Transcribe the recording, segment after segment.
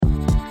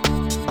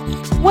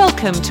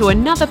Welcome to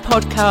another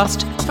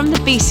podcast from the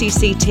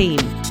BCC team.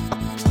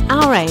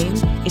 Our aim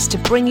is to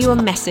bring you a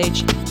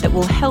message that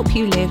will help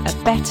you live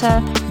a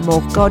better,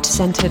 more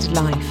God-centered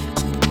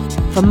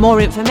life. For more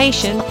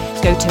information,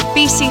 go to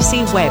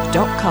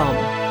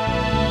bccweb.com.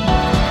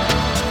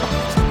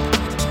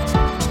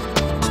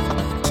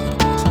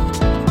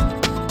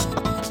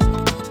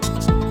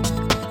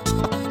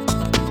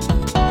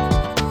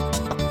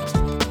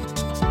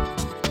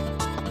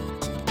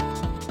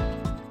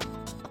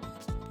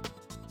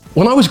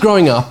 When I was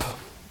growing up,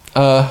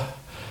 I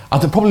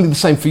think probably the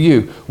same for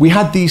you, we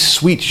had these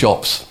sweet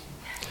shops.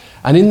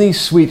 And in these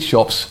sweet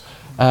shops,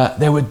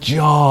 there were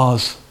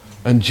jars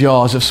and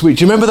jars of sweets.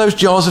 Do you remember those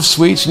jars of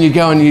sweets? And you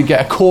go and you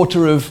get a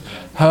quarter of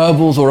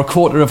Herbals or a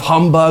quarter of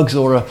Humbugs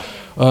or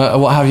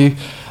what have you.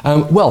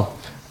 Well,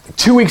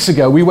 2 weeks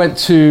ago, we went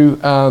to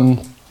a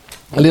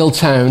little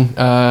town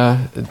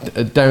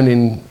down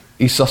in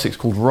East Sussex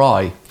called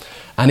Rye.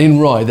 And in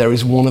Rye, there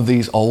is one of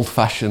these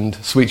old-fashioned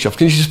sweet shops.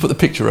 Can you just put the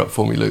picture up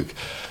for me, Luke?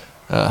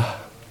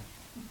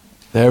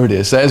 There it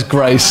is. There's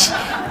Grace.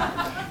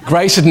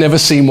 Grace had never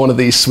seen one of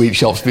these sweet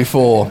shops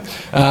before.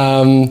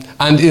 And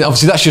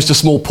obviously, that's just a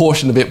small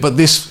portion of it. But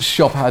this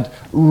shop had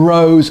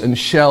rows and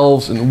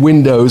shelves and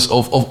windows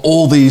of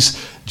all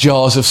these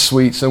jars of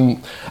sweets.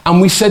 And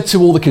we said to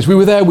all the kids, we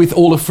were there with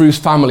all of Fru's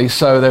family.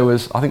 So there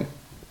was, I think,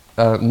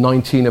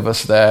 19 of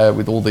us there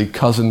with all the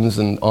cousins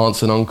and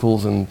aunts and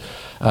uncles and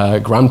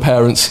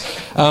grandparents.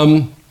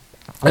 And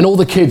all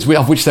the kids,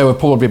 of which there were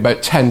probably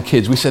about 10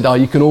 kids, we said,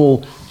 you can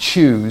all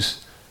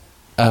choose.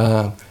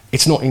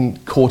 It's not in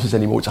quarters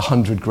anymore, it's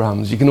 100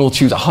 grams. You can all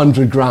choose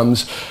 100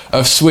 grams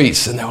of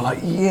sweets. And they were like,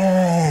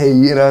 yay,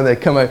 they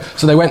come out.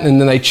 So they went and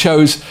then they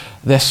chose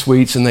their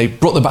sweets and they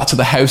brought them back to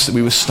the house that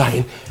we were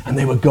staying, and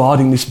they were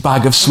guarding this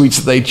bag of sweets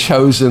that they'd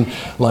chosen,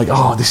 like,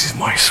 this is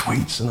my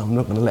sweets and I'm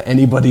not going to let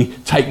anybody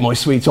take my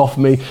sweets off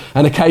me.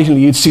 And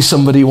occasionally you'd see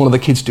one of the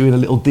kids doing a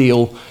little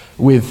deal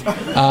with one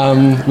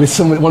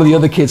of the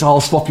other kids.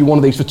 I'll swap you one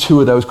of these for two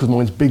of those because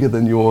mine's bigger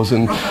than yours.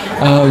 And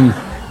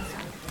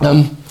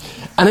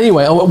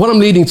anyway, what I'm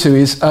leading to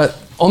is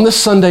on the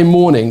Sunday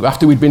morning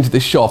after we'd been to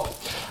this shop,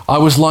 I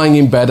was lying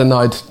in bed and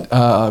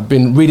I'd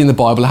been reading the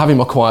Bible, having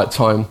my quiet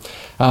time.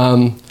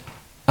 And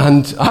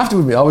I have to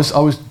admit, I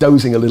was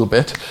dozing a little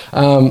bit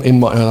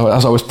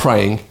as I was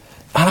praying.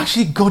 And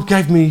actually, God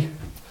gave me,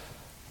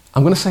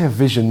 I'm going to say a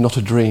vision, not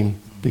a dream,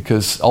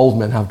 because old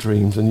men have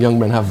dreams and young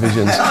men have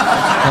visions.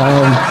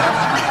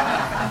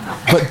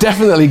 But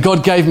definitely,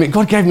 God gave me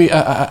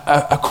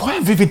a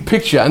quite vivid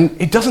picture, and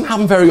it doesn't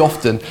happen very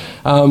often.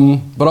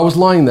 But I was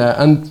lying there,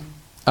 and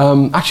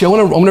actually,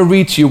 I'm going to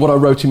read to you what I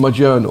wrote in my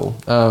journal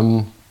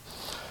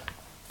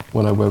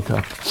when I woke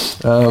up.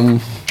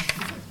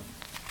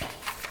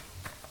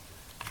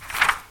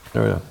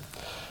 There we are.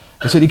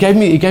 He said he gave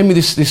me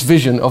this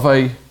vision of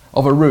a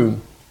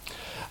room,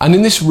 and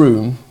in this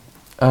room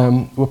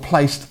were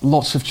placed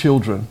lots of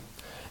children,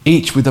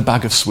 each with a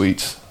bag of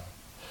sweets.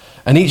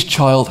 And each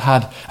child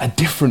had a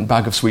different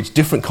bag of sweets,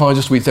 different kinds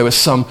of sweets. There were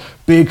some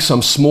big,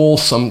 some small,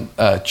 some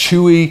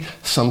chewy,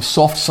 some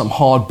soft, some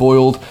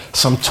hard-boiled,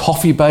 some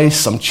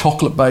toffee-based, some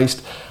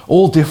chocolate-based,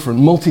 all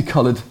different,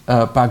 multicoloured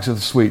bags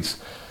of sweets.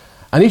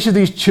 And each of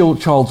these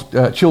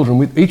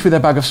children, each with their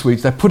bag of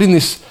sweets, they're put in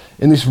this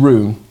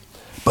room,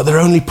 but they're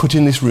only put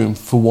in this room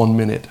for 1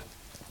 minute.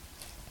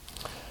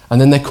 And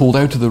then they're called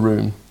out of the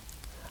room,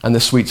 and the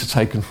sweets are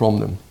taken from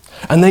them.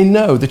 And they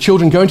know, the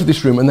children go into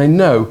this room, and they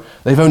know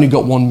they've only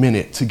got 1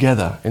 minute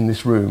together in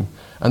this room,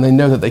 and they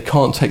know that they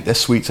can't take their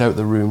sweets out of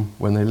the room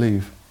when they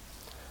leave.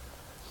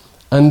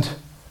 And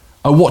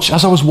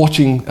as I was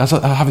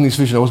having this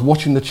vision, I was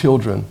watching the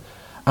children,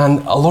 and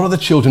a lot of the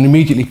children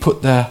immediately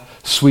put their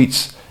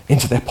sweets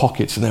into their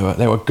pockets, and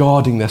they were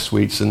guarding their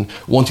sweets and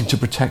wanting to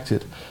protect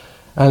it.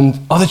 And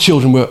other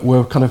children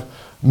were kind of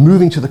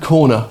moving to the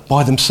corner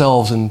by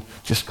themselves and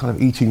just kind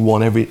of eating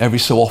one every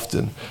so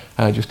often,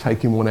 just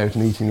taking one out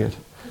and eating it.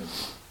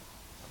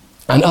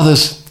 And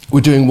others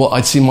were doing what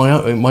I'd seen my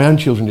own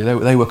children do.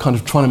 They were kind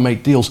of trying to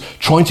make deals,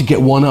 trying to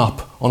get one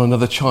up on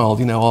another child,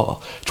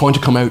 trying to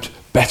come out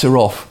better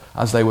off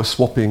as they were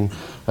swapping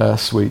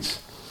sweets.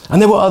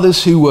 And there were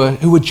others who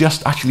were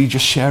just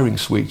sharing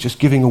sweets, just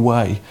giving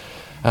away,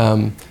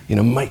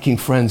 making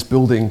friends,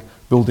 building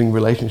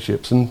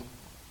relationships, and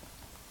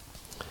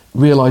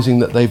realizing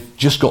that they've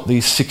just got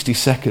these 60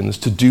 seconds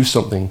to do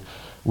something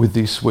with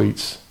these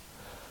sweets.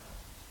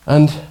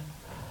 And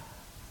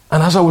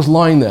as I was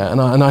lying there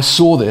and I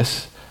saw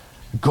this,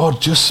 God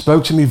just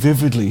spoke to me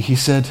vividly. He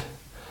said,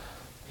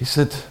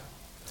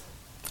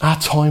 our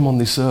time on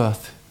this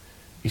earth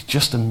is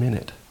just a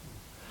minute.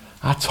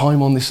 Our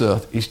time on this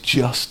earth is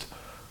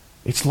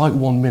it's like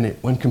 1 minute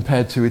when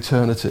compared to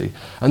eternity.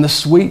 And the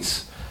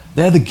sweets,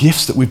 they're the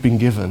gifts that we've been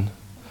given.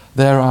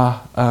 They're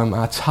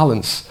our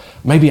talents,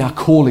 maybe our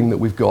calling that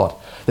we've got.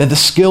 They're the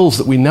skills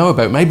that we know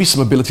about, maybe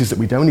some abilities that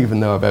we don't even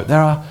know about.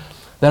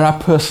 They're our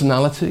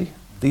personality.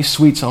 These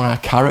sweets are our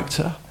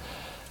character.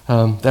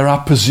 They're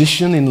our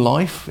position in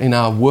life, in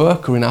our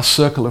work or in our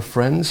circle of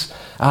friends,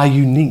 our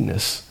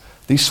uniqueness.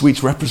 These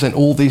sweets represent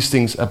all these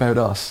things about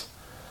us.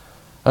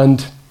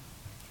 And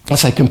I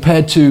say,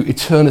 compared to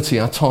eternity,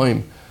 our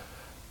time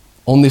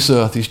on this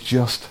earth is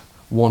just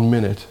 1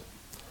 minute.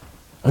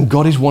 And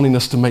God is wanting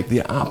us to make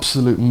the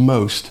absolute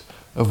most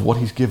of what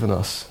he's given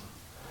us.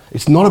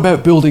 It's not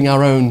about building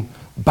our own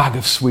bag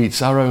of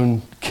sweets, our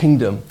own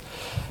kingdom.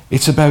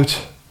 It's about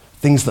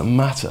things that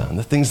matter. And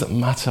the things that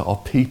matter are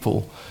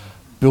people,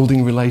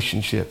 building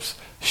relationships,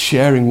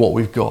 sharing what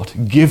we've got,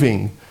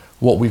 giving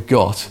what we've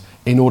got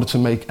in order to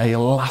make a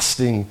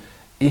lasting,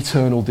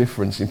 eternal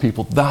difference in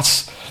people.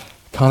 That's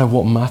kind of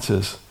what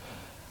matters.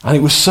 And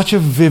it was such a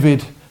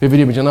vivid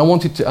image, and I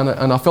wanted to,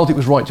 and I felt it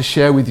was right to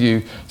share with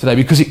you today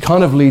because it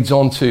kind of leads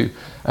on to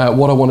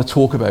what I want to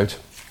talk about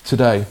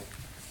today.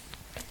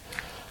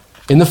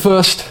 In the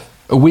first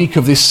week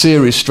of this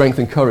series, Strength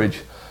and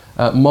Courage,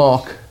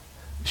 Mark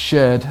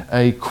shared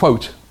a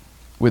quote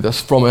with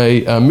us from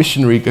a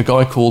missionary, a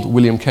guy called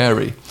William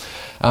Carey.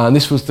 And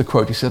this was the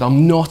quote. He said,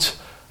 "I'm not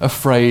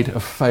afraid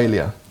of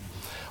failure.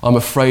 I'm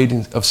afraid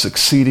of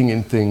succeeding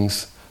in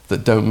things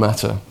that don't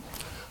matter.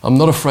 I'm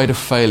not afraid of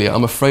failure.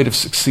 I'm afraid of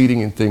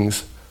succeeding in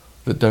things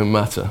that don't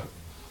matter."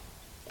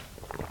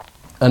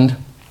 And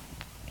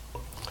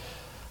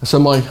so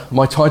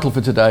my title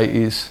for today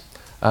is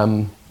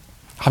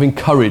having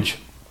courage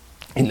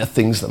in the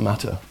things that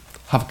matter.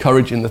 Have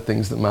courage in the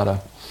things that matter.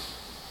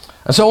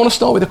 And so I want to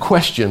start with a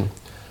question.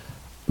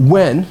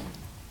 When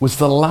was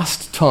the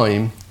last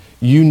time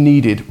you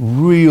needed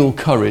real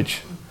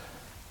courage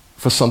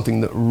for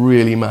something that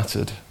really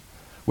mattered?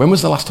 When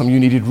was the last time you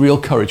needed real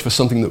courage for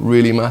something that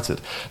really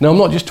mattered? Now, I'm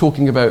not just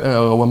talking about,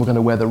 oh, am I going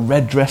to wear the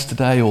red dress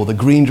today or the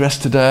green dress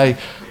today?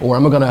 Or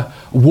am I going to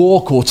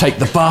walk or take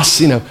the bus?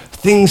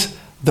 Things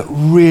that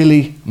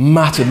really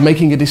mattered,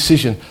 making a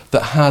decision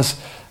that has,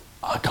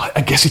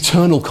 I guess,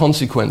 eternal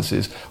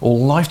consequences or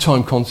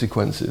lifetime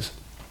consequences.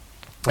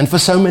 And for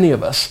so many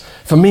of us,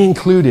 for me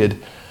included,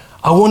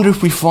 I wonder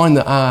if we find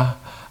that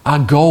our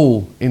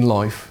goal in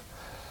life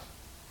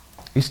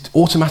is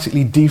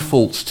automatically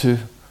defaults to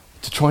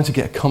trying to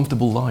get a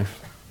comfortable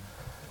life.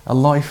 A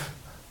life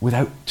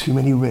without too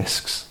many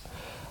risks.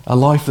 A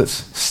life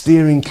that's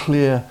steering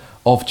clear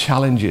of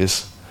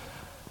challenges.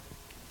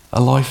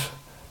 A life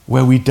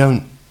where we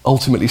don't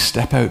ultimately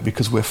step out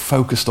because we're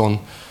focused on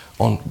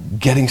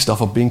getting stuff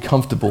or being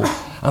comfortable.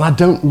 And I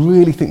don't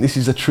really think this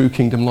is a true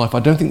kingdom life. I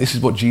don't think this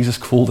is what Jesus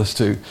called us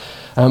to.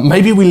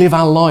 Maybe we live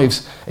our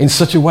lives in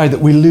such a way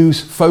that we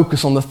lose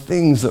focus on the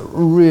things that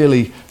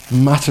really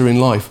matter in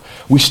life.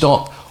 We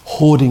start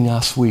hoarding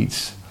our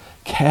sweets,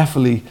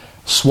 carefully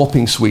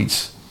swapping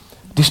sweets,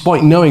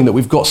 despite knowing that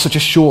we've got such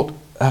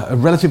a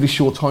relatively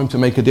short time to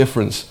make a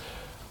difference.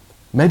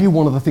 Maybe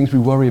one of the things we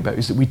worry about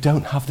is that we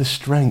don't have the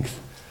strength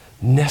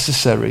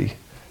necessary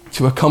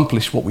to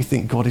accomplish what we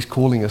think God is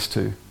calling us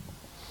to.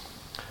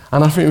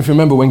 And I think if you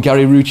remember when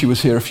Gary Rucci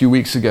was here a few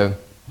weeks ago,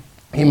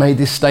 he made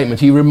this statement.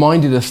 He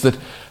reminded us that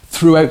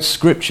throughout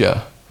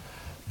Scripture,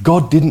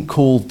 God didn't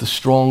call the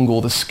strong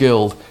or the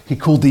skilled. He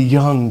called the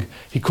young.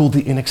 He called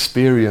the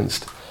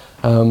inexperienced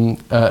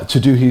to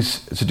do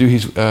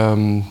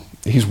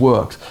his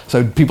work.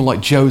 So people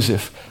like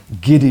Joseph,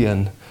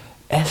 Gideon,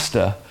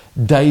 Esther,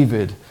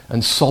 David,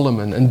 and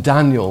Solomon, and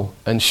Daniel,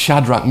 and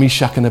Shadrach,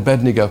 Meshach, and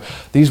Abednego.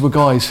 These were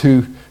guys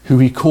who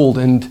he called,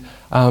 and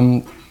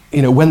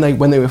when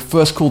they were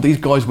first called, these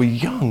guys were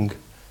young,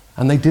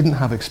 and they didn't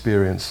have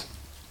experience.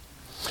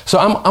 So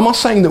am I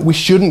saying that we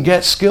shouldn't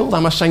get skilled?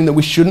 Am I saying that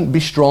we shouldn't be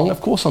strong? Of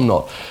course I'm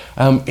not.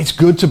 It's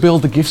good to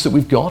build the gifts that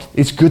we've got.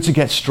 It's good to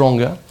get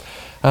stronger.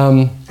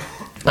 And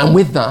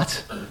with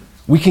that,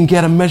 we can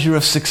get a measure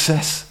of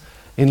success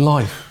in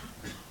life.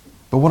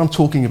 But what I'm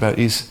talking about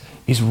is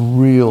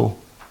real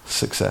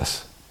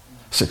success.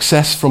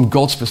 Success from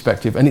God's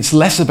perspective. And it's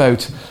less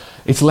about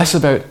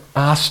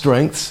our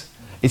strengths.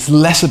 It's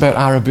less about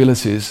our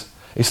abilities.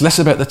 It's less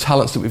about the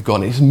talents that we've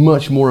got. It's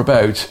much more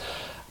about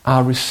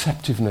our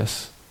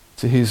receptiveness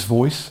to his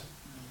voice,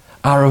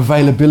 our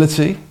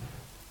availability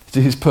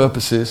to his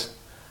purposes,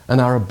 and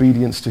our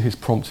obedience to his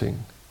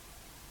prompting.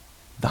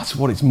 That's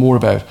what it's more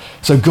about.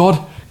 So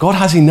God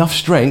has enough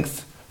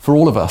strength for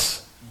all of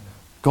us.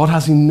 God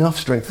has enough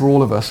strength for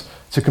all of us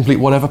to complete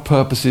whatever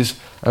purposes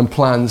and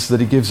plans that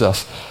he gives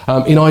us.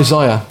 In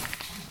Isaiah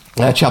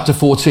chapter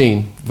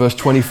 14, verse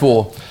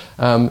 24,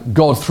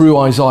 God, through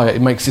Isaiah,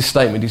 it makes this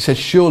statement. He says,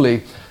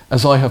 "Surely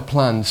as I have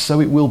planned, so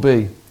it will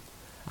be.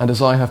 And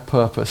as I have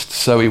purposed,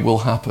 so it will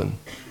happen."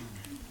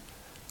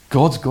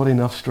 God's got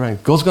enough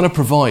strength. God's going to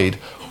provide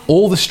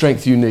all the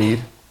strength you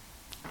need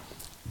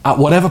at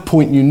whatever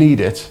point you need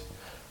it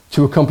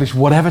to accomplish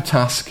whatever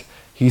task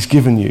he's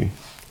given you.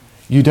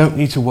 You don't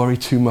need to worry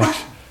too much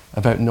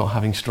about not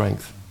having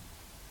strength.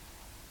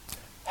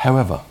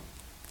 However,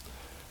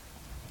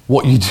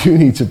 what you do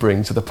need to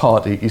bring to the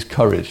party is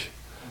courage.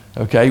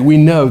 Okay? We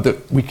know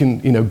that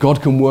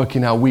God can work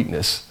in our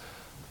weakness,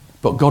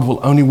 but God will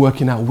only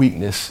work in our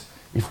weakness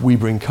if we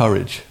bring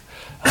courage.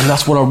 And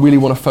that's what I really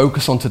want to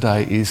focus on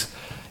today is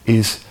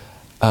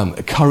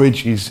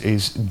courage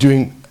is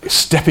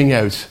stepping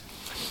out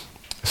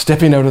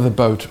of the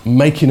boat,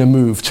 making a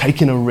move,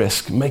 taking a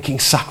risk, making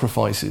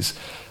sacrifices,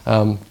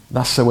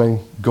 that's when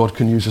God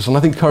can use us. And I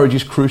think courage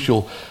is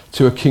crucial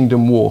to a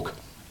kingdom walk.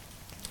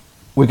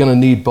 We're going to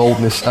need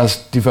boldness as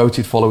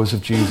devoted followers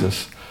of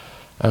Jesus,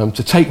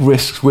 to take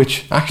risks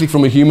which actually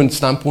from a human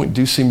standpoint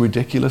do seem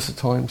ridiculous at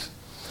times.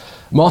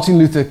 Martin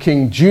Luther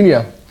King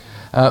Jr.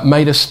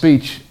 Made a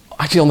speech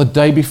actually on the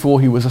day before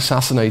he was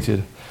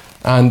assassinated.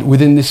 And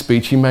within this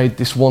speech he made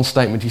this one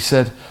statement. He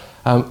said,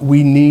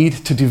 we need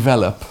to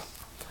develop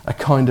a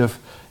kind of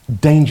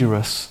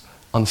dangerous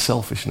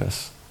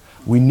unselfishness.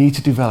 We need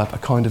to develop a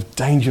kind of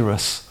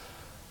dangerous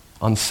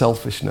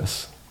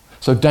unselfishness.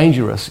 So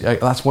dangerous,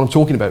 that's what I'm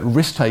talking about,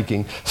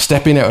 risk-taking,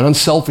 stepping out, and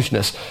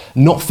unselfishness,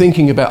 not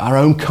thinking about our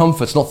own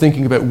comforts, not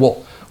thinking about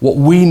what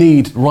we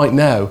need right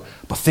now,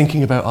 but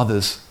thinking about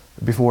others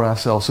before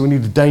ourselves. So we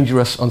need a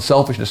dangerous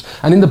unselfishness.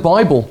 And in the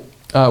Bible,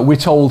 we're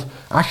told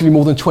actually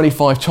more than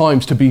 25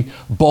 times to be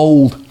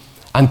bold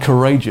and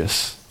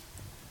courageous.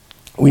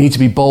 We need to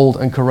be bold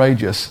and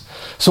courageous.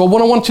 So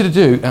what I want you to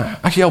do,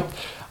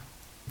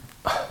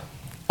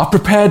 I've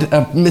prepared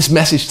this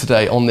message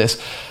today on this,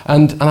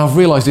 and I've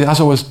realised as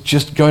I was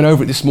just going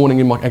over it this morning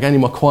in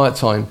my quiet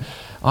time,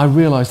 I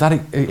realised that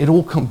it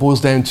all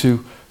boils down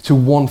to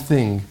one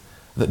thing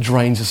that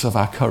drains us of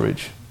our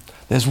courage.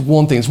 There's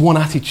one thing, there's one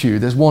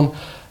attitude, there's one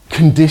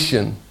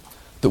condition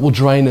that will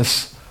drain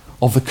us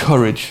of the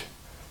courage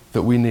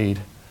that we need,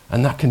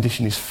 and that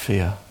condition is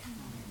fear.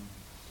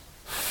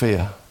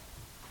 Fear.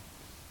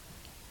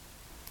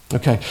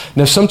 Okay,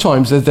 now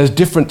sometimes there's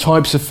different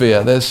types of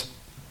fear. There's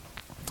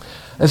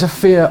a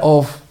fear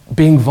of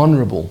being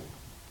vulnerable.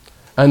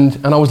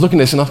 And I was looking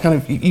at this and I was kind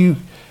of, you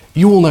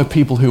all know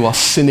people who are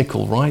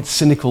cynical, right?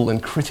 Cynical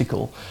and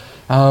critical.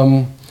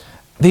 A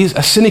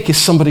cynic is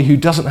somebody who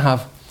doesn't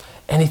have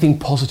anything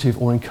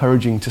positive or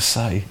encouraging to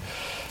say.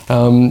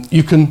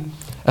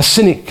 A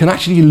cynic can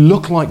actually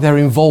look like they're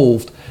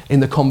involved in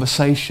the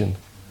conversation,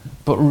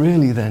 but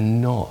really they're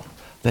not.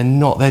 They're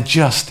not. They're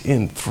just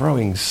in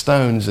throwing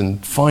stones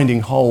and finding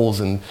holes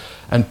and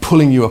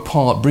pulling you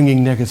apart,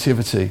 bringing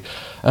negativity.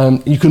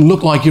 You can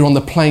look like you're on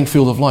the playing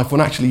field of life when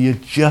actually you're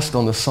just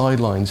on the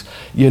sidelines.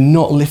 You're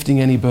not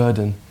lifting any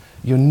burden.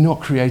 You're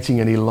not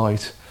creating any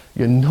light.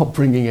 You're not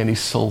bringing any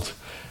salt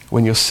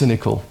when you're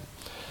cynical.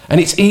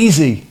 And it's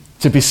easy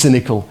to be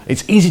cynical.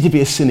 It's easy to be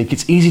a cynic.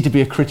 It's easy to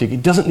be a critic.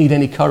 It doesn't need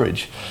any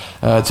courage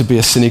to be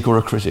a cynic or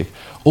a critic.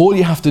 All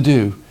you have to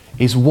do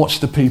is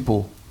watch the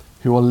people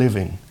who are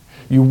living.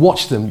 You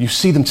watch them, you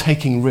see them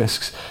taking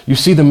risks, you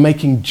see them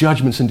making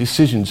judgments and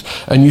decisions,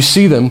 and you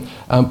see them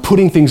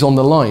putting things on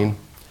the line,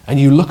 and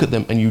you look at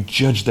them and you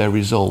judge their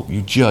result.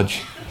 You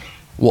judge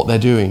what they're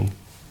doing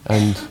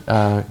and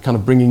kind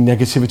of bringing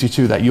negativity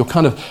to that. You're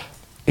kind of,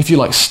 if you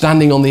like,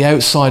 standing on the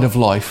outside of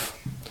life,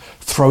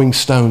 throwing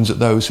stones at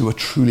those who are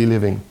truly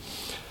living.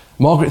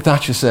 Margaret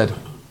Thatcher said,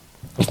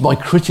 if my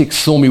critics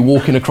saw me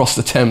walking across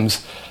the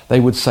Thames, they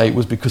would say it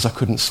was because I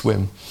couldn't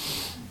swim.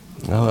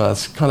 Oh,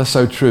 that's kind of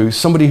so true.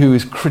 Somebody who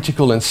is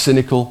critical and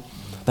cynical,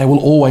 they will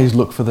always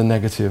look for the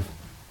negative.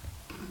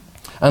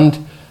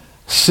 And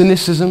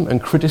cynicism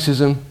and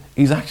criticism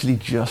is actually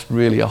just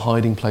really a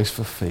hiding place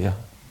for fear.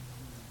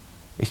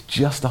 It's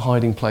just a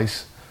hiding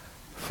place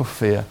for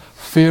fear.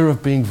 Fear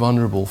of being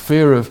vulnerable,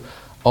 fear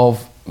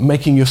of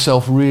making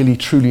yourself really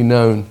truly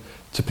known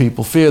to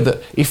people. Fear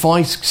that if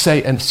I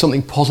say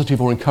something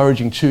positive or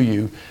encouraging to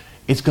you,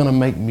 it's going to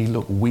make me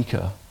look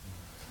weaker.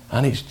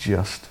 And it's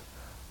just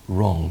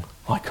wrong.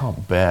 I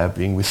can't bear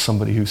being with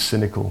somebody who's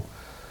cynical.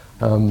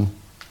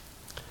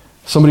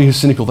 Somebody who's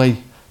cynical, they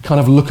kind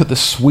of look at the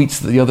sweets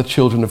that the other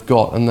children have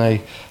got and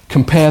they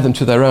compare them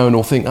to their own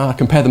or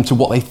compare them to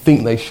what they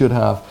think they should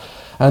have.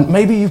 And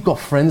maybe you've got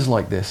friends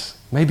like this.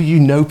 Maybe you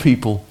know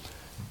people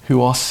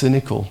who are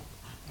cynical.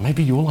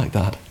 Maybe you're like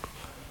that.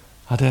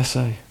 I dare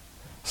say.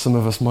 Some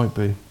of us might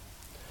be.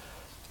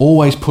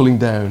 Always pulling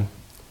down,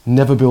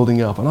 never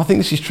building up. And I think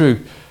this is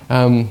true.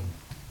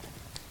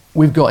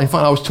 In fact,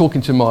 I was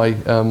talking to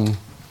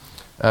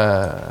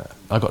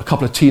I've got a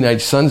couple of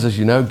teenage sons, as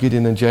you know,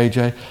 Gideon and JJ,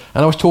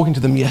 and I was talking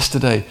to them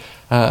yesterday.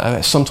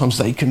 Sometimes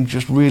they can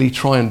just really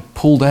try and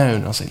pull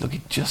down. I say, look,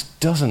 it just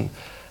doesn't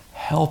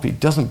help. It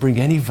doesn't bring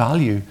any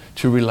value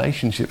to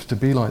relationships to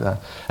be like that.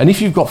 And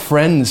if you've got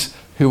friends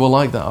who are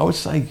like that, I would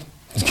say,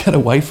 get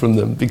away from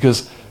them,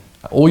 because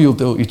all you'll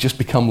do is just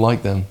become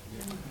like them.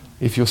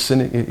 If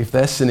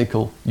they're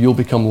cynical, you'll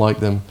become like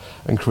them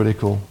and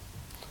critical.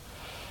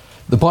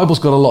 The Bible's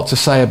got a lot to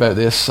say about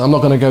this. I'm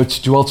not going to go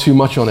to dwell too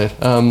much on it.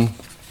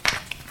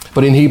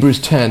 But in Hebrews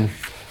 10,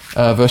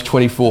 verse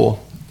 24,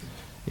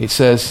 it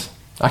says,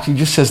 actually it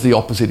just says the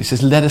opposite. It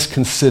says, let us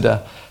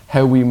consider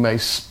how we may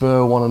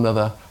spur one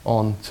another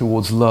on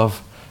towards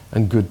love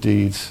and good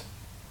deeds.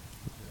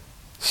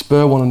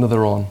 Spur one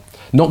another on.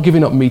 Not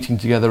giving up meeting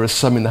together as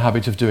some in the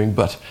habit of doing,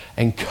 but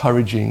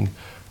encouraging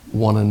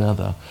one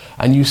another.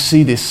 And you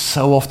see this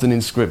so often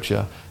in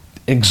Scripture,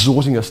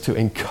 exhorting us to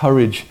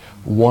encourage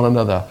one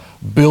another,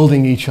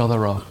 building each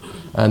other up.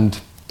 And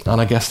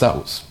I guess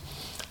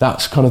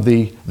that's kind of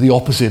the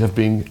opposite of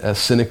being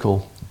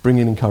cynical,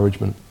 bringing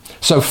encouragement.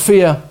 So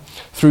fear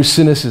through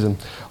cynicism.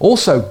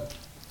 Also,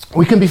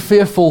 we can be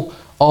fearful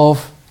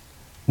of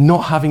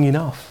not having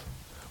enough.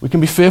 We can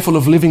be fearful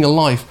of living a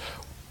life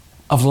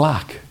of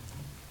lack.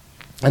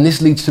 And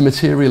this leads to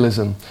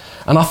materialism.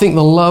 And I think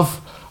the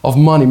love of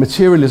money,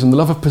 materialism, the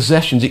love of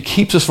possessions, it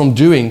keeps us from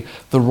doing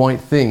the right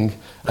thing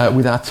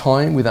with our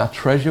time, with our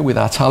treasure, with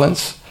our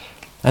talents.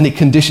 And it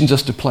conditions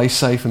us to play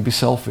safe and be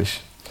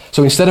selfish.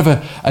 So instead of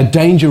a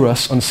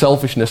dangerous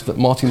unselfishness that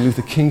Martin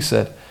Luther King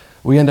said,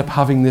 we end up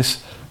having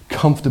this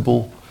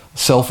comfortable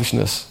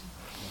selfishness.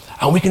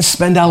 And we can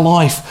spend our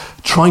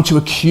life trying to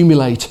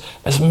accumulate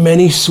as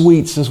many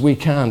sweets as we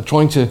can,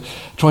 trying to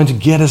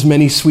get as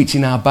many sweets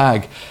in our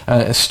bag,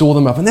 store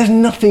them up. And there's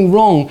nothing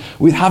wrong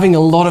with having a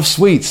lot of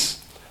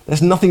sweets.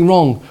 There's nothing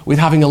wrong with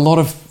having a lot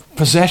of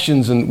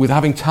possessions and with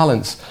having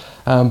talents.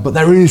 But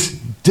there is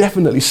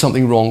definitely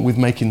something wrong with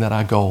making that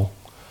our goal.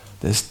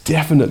 There's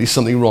definitely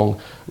something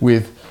wrong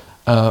with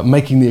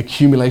making the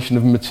accumulation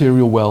of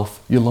material wealth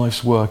your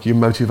life's work, your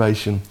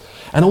motivation.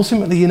 And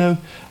ultimately,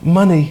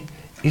 money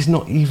is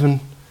not even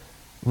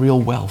real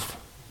wealth.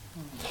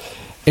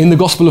 In the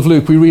Gospel of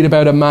Luke, we read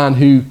about a man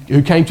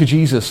who came to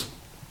Jesus.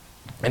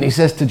 And he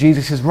says to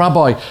Jesus, he says,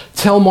 "Rabbi,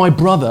 tell my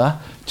brother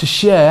to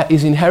share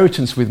his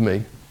inheritance with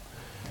me."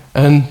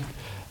 And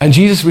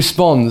Jesus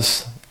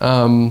responds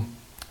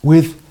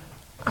with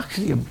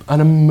actually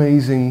an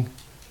amazing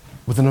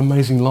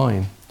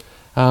line.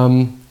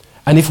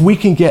 And if we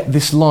can get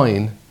this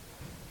line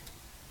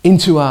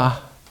into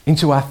our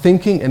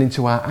thinking and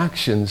into our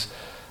actions,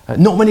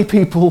 not many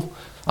people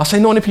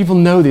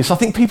know this. I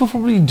think people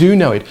probably do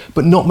know it,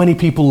 but not many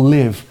people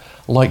live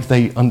like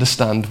they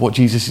understand what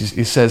Jesus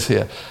says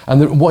here.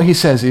 And what he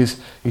says is,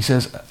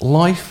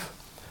 life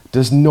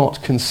does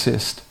not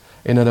consist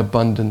in an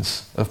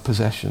abundance of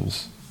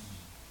possessions.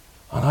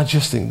 And I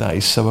just think that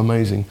is so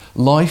amazing.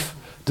 Life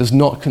does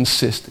not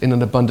consist in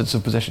an abundance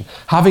of possession.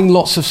 Having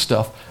lots of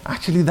stuff,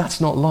 actually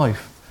that's not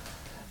life.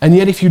 And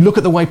yet if you look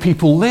at the way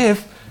people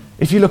live,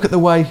 if you look at the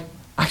way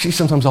actually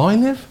sometimes I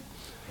live,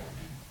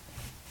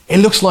 it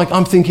looks like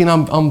I'm thinking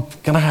I'm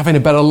going to have a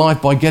better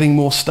life by getting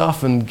more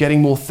stuff and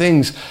getting more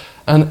things.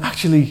 And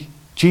actually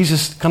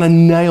Jesus kind of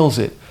nails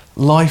it.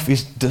 Life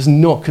does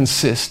not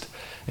consist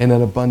in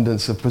an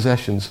abundance of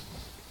possessions.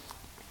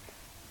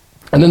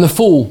 And then the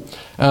fool,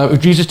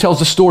 Jesus tells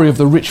the story of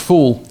the rich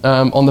fool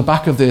on the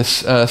back of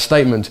this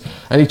statement.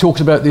 And he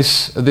talks about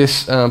this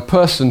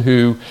person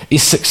who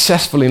is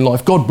successful in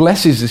life. God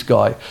blesses this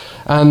guy.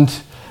 And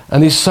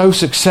he's so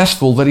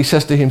successful that he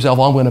says to himself,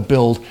 I'm going to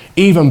build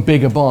even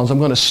bigger barns. I'm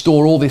going to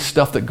store all this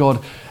stuff that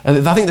God...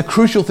 And I think the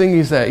crucial thing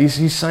is there,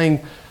 he's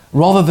saying,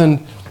 rather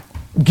than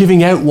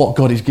giving out what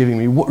God is giving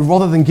me,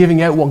 rather than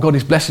giving out what God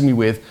is blessing me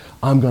with,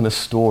 I'm going to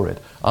store it.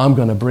 I'm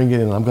going to bring it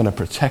in. I'm going to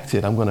protect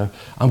it. I'm going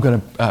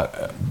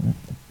to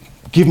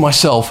give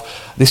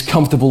myself this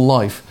comfortable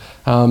life.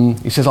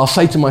 He says, I'll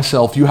say to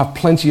myself, you have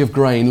plenty of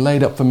grain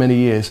laid up for many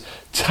years.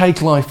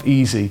 Take life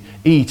easy.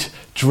 Eat,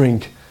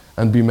 drink,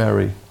 and be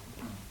merry.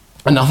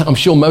 And I'm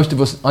sure most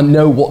of us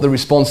know what the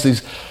response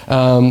is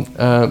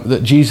that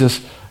Jesus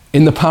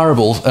in the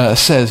parable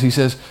says. He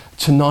says,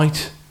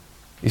 tonight,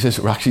 he says,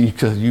 actually,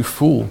 you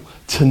fool,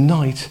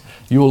 tonight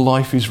your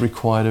life is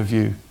required of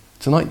you.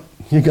 Tonight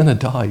you're going to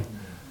die.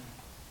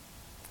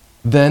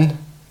 Then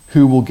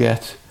who will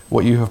get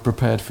what you have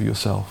prepared for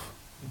yourself?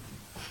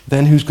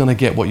 Then who's going to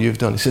get what you've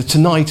done? He says,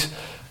 tonight,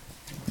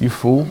 you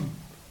fool,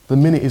 the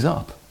minute is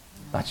up.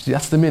 Actually,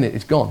 that's the minute,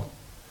 it's gone.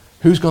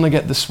 Who's going to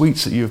get the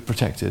sweets that you've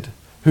protected?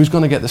 Who's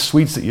going to get the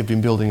sweets that you've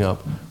been building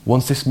up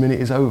once this minute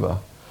is over?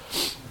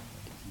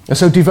 And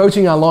so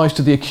devoting our lives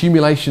to the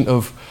accumulation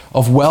of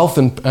wealth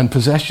and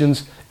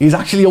possessions is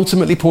actually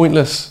ultimately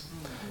pointless.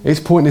 It's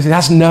pointless. It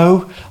has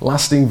no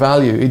lasting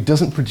value. It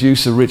doesn't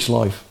produce a rich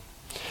life.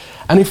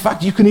 And in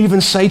fact, you can even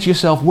say to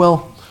yourself,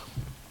 well,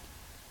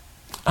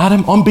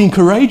 Adam, I'm being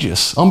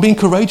courageous. I'm being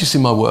courageous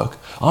in my work.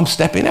 I'm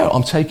stepping out.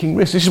 I'm taking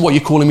risks. This is what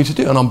you're calling me to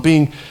do. And I'm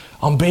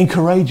being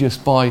courageous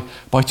by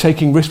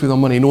taking risks with my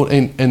money and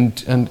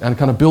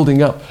kind of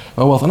building up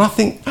my wealth. And I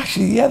think,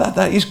 actually, yeah,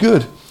 that is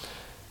good.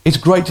 It's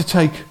great to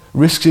take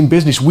risks in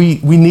business.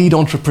 We need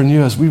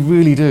entrepreneurs. We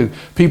really do.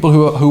 People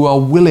who are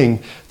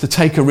willing to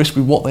take a risk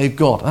with what they've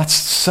got. That's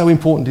so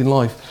important in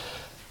life.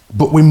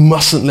 But we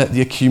mustn't let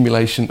the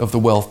accumulation of the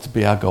wealth to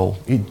be our goal.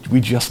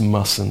 We just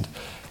mustn't.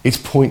 It's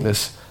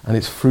pointless and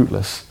it's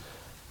fruitless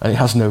and it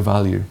has no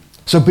value.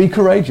 So be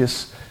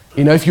courageous.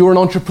 If you're an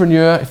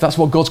entrepreneur, if that's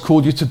what God's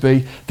called you to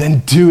be, then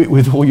do it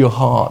with all your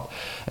heart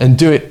and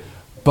do it,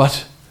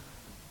 but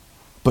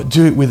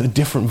do it with a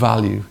different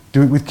value.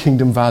 Do it with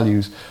kingdom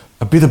values.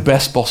 Be the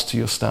best boss to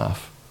your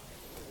staff.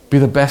 Be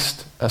the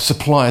best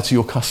supplier to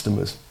your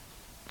customers.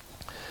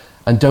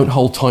 And don't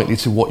hold tightly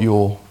to what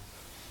you're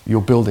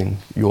building,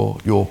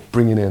 you're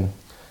bringing in.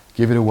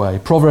 Give it away.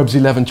 Proverbs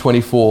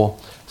 11:24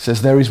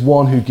 says, there is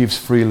one who gives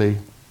freely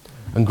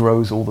and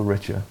grows all the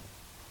richer.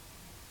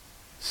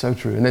 So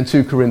true. And then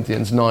 2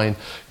 Corinthians 9,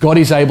 God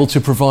is able to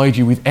provide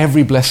you with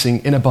every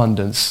blessing in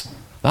abundance.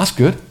 That's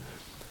good.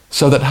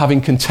 So that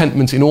having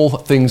contentment in all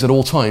things at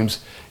all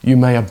times, you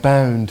may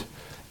abound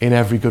in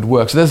every good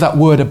work. So there's that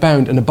word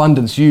abound and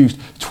abundance used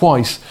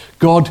twice.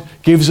 God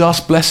gives us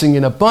blessing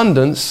in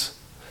abundance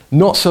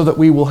not so that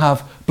we will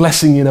have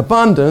blessing in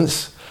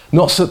abundance,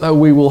 not so that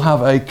we will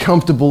have a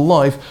comfortable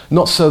life,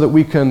 not so that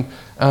we can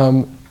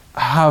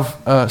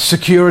have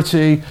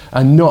security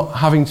and not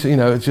having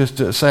to, just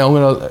say, I'm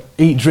going to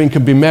eat, drink,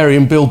 and be merry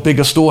and build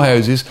bigger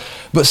storehouses,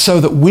 but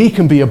so that we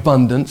can be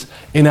abundant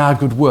in our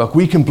good work.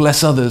 We can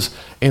bless others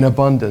in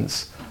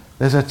abundance.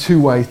 There's a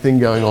two-way thing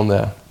going on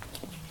there.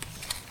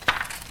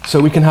 So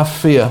we can have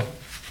fear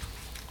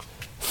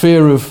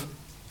of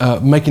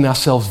making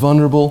ourselves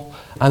vulnerable,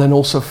 and then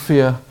also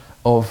fear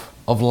of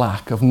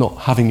lack, of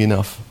not having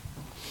enough.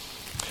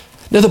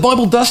 Now, the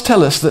Bible does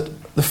tell us that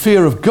the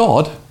fear of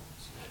God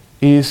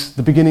is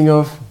the beginning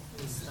of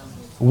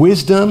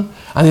wisdom.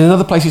 And in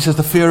another place, he says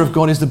the fear of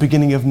God is the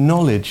beginning of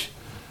knowledge.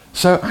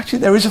 So actually,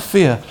 there is a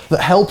fear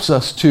that helps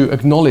us to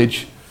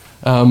acknowledge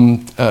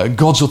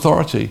God's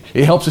authority.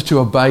 It helps us to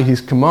obey his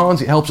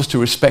commands. It helps us to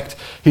respect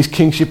his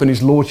kingship and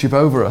his lordship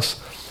over us.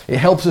 It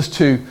helps us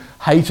to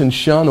hate and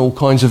shun all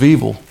kinds of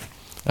evil.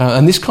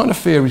 And this kind of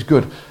fear is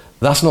good.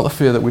 That's not the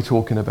fear that we're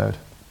talking about.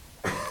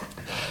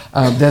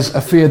 There's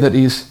a fear that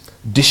is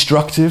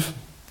destructive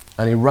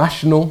and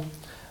irrational,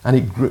 and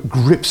it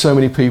grips so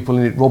many people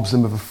and it robs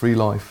them of a free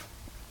life.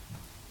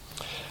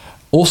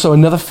 Also,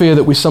 another fear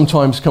that we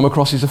sometimes come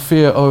across is a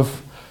fear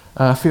of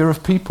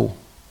people,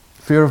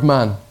 fear of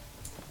man,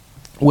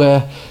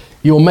 where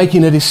you're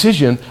making a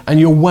decision and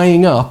you're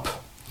weighing up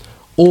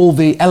all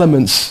the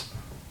elements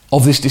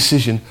of this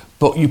decision,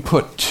 but you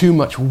put too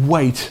much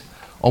weight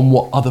on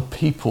what other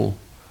people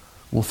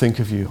will think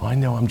of you. I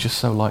know, I'm just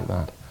so like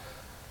that.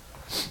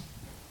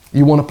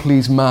 You want to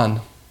please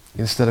man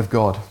instead of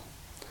God.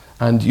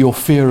 And your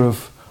fear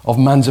of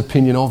man's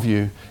opinion of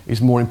you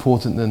is more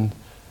important than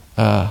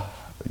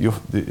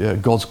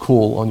God's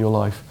call on your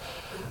life.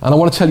 And I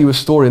want to tell you a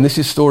story, and this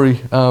is a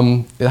story,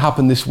 it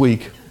happened this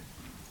week.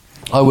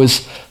 I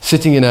was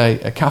sitting in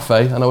a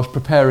cafe and I was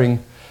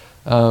preparing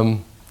the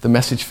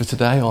message for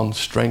today on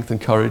strength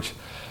and courage.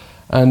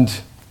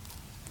 And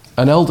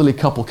an elderly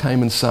couple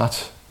came and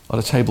sat at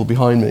a table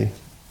behind me.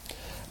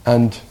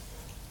 And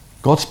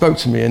God spoke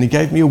to me and he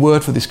gave me a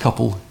word for this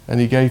couple, and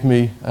he gave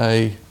me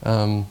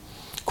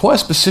quite a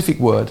specific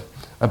word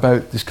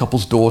about this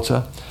couple's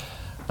daughter.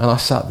 And I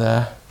sat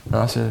there and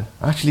I said,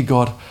 actually,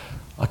 God,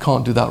 I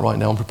can't do that right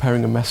now. I'm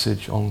preparing a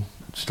message on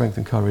strength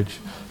and courage.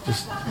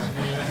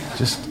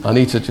 I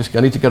need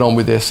to get on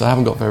with this. I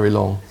haven't got very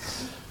long.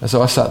 And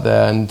so I sat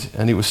there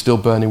and it was still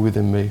burning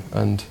within me.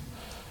 And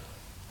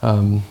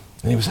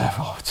he was there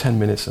for 10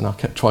 minutes and I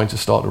kept trying to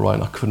start to write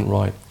and I couldn't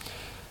write.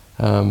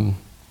 And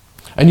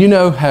you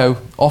know how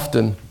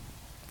often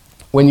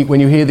when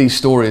you hear these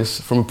stories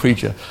from a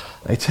preacher,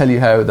 they tell you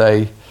how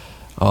they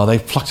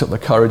plucked up the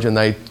courage and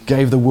they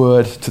gave the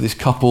word to this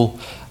couple,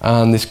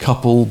 and this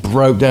couple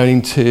broke down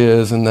in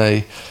tears, and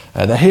they're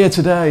here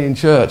today in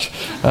church.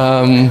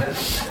 That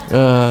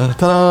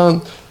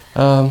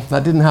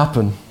didn't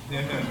happen.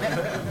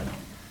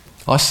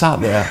 I sat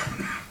there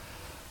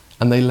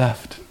and they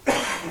left,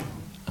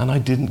 and I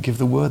didn't give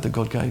the word that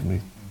God gave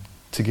me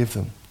to give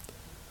them.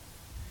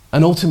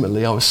 And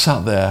ultimately I was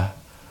sat there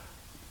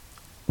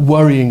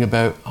worrying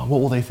about,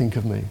 what will they think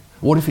of me?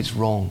 What if it's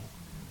wrong?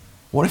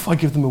 What if I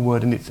give them a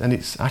word and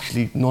it's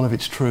actually none of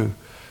it's true?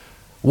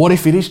 What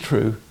if it is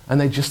true and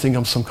they just think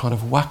I'm some kind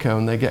of wacko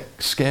and they get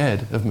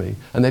scared of me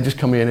and they just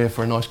come in here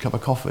for a nice cup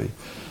of coffee?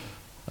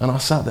 And I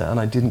sat there and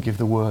I didn't give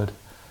the word.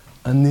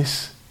 And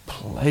this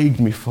plagued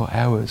me for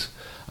hours.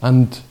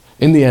 And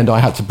in the end I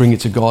had to bring it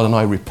to God and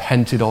I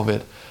repented of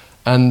it.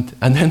 And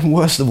then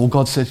worst of all,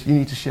 God said, you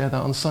need to share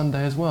that on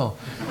Sunday as well.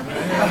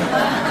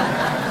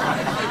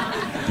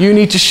 You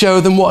need to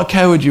show them what a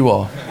coward you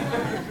are,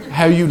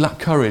 how you lack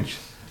courage.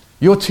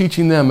 You're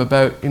teaching them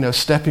about,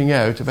 stepping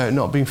out, about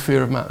not being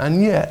fear of man,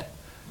 and yet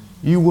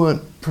you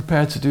weren't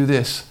prepared to do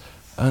this.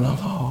 And I'm,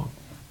 oh,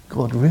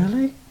 God,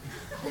 really?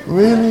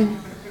 Really?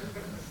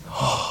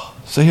 Oh.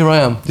 So here I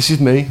am. This is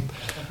me,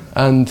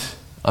 and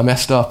I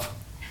messed up.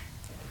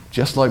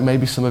 Just like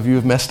maybe some of you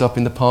have messed up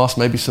in the past,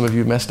 maybe some of you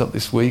have messed up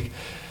this week.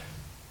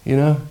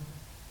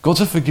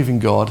 God's a forgiving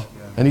God,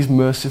 and he's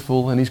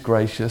merciful and he's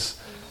gracious.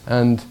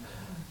 And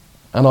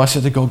I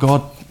said to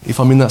God, if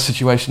I'm in that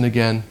situation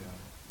again,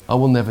 I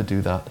will never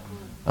do that.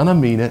 And I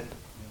mean it,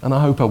 and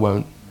I hope I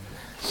won't.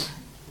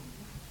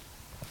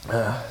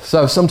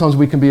 So sometimes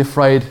we can be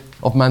afraid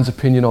of man's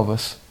opinion of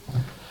us.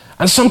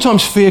 And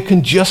sometimes fear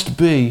can just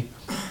be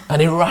an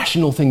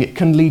irrational thing. It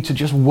can lead to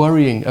just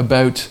worrying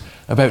about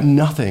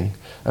nothing,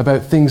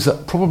 about things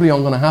that probably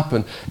aren't going to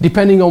happen.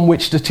 Depending on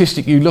which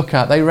statistic you look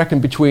at, they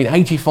reckon between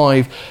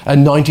 85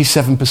 and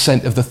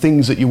 97% of the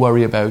things that you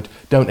worry about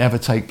don't ever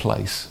take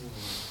place.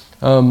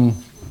 And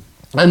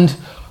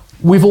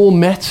we've all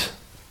met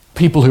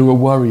people who are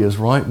worriers,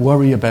 right?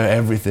 Worry about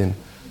everything.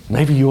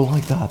 Maybe you're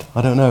like that,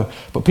 I don't know.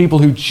 But people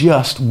who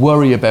just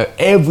worry about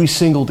every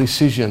single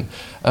decision,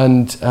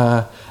 and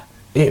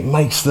it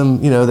makes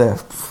them, their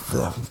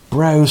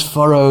brows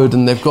furrowed,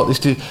 and they've got this...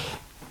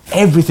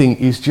 Everything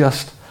is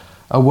just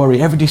a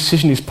worry. Every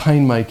decision is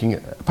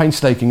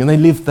painstaking, and they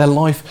live their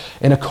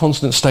life in a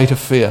constant state of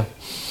fear.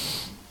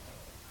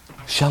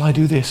 shall I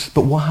do this?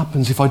 But what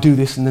happens if I do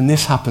this and then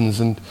this happens?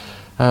 And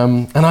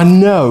I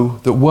know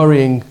that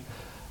worrying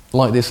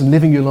like this and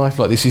living your life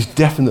like this is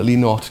definitely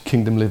not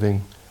kingdom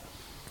living.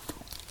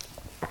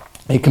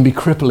 It can be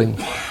crippling.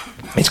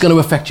 It's going to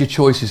affect your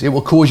choices. It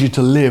will cause you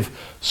to live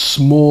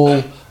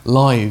small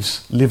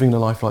lives living a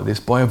life like this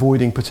by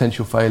avoiding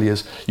potential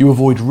failures. You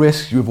avoid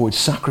risk, you avoid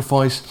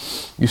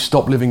sacrifice, you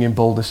stop living in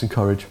boldness and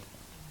courage.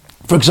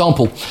 For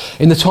example,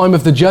 in the time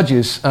of the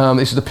Judges,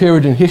 this is the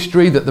period in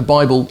history that the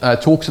Bible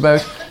talks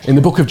about in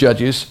the book of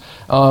Judges.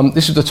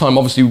 This is the time,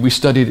 obviously, we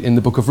studied in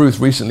the book of Ruth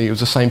recently. It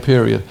was the same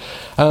period.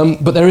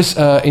 But there is,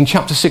 in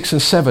chapter 6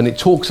 and 7, it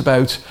talks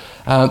about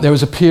there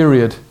was a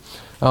period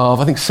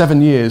of, I think,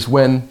 7 years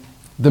when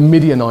the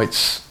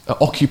Midianites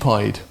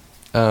occupied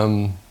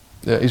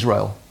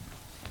Israel.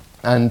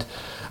 And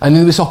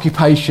in this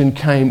occupation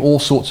came all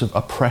sorts of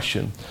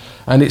oppression.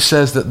 And it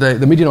says that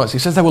the Midianites, it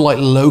says they were like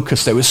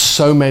locusts. There were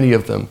so many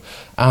of them.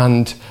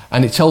 And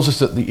it tells us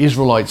that the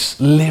Israelites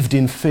lived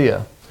in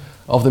fear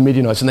of the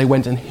Midianites, and they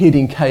went and hid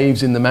in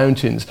caves in the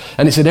mountains.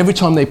 And it said every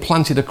time they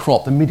planted a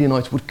crop, the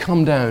Midianites would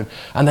come down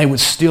and they would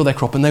steal their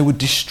crop and they would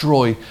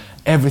destroy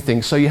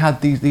everything. So you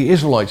had the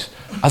Israelites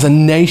as a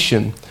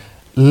nation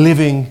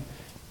living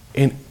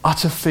in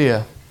utter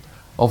fear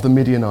of the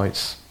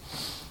Midianites.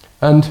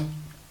 And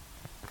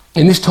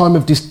in this time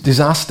of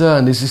disaster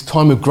and this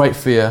time of great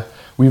fear,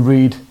 we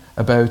read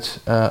about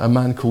a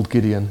man called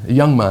Gideon, a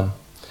young man.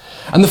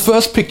 And the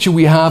first picture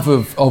we have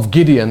of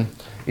Gideon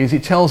is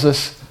it tells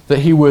us that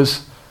he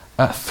was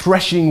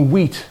threshing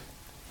wheat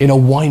in a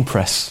wine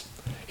press.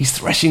 He's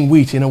threshing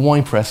wheat in a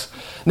wine press.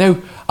 Now,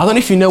 I don't know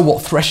if you know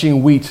what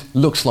threshing wheat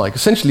looks like.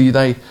 Essentially,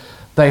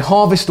 they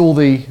harvest all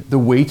the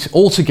wheat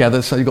all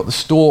together. So you've got the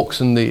stalks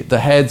and the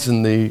heads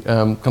and the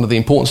kind of the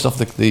important stuff,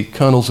 the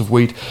kernels of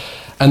wheat,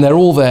 and they're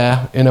all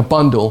there in a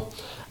bundle.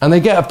 And they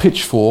get a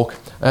pitchfork.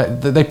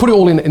 They put it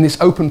all in this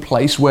open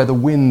place where the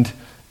wind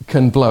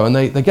can blow, and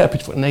they get a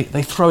pitchfork and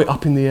they throw it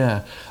up in the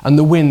air, and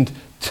the wind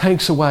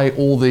takes away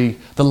all the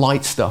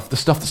light stuff, the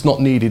stuff that's not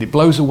needed. It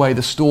blows away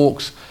the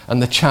stalks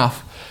and the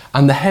chaff,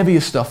 and the heavier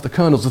stuff, the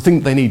kernels, the thing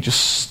that they need,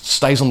 just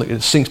stays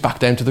it sinks back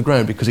down to the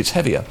ground because it's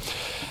heavier.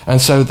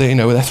 And so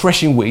they're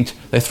threshing wheat,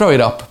 they throw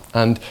it up,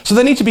 and so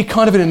they need to be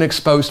kind of in an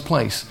exposed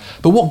place.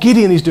 But what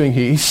Gideon is doing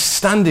here, he's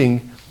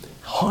standing,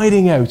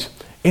 hiding out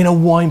in a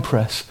wine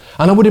press.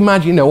 And I would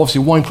imagine,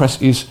 obviously, wine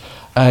press is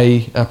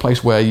a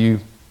place where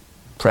you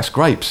press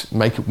grapes,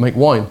 make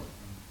wine.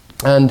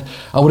 And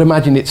I would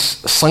imagine it's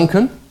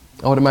sunken.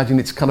 I would imagine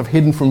it's kind of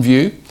hidden from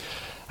view.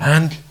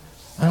 And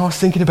I was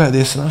thinking about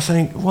this, and I was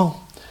saying,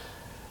 well,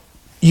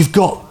 you've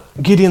got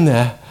Gideon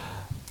there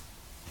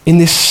in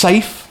this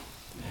safe,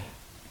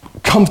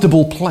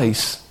 comfortable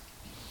place,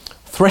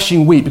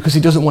 threshing wheat because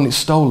he doesn't want it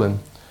stolen.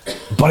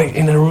 But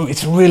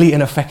it's really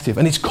ineffective,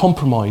 and it's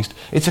compromised.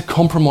 It's a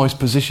compromised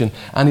position,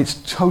 and it's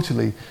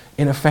totally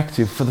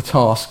ineffective for the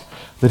task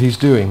that he's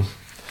doing.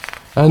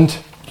 And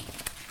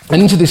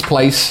into this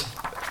place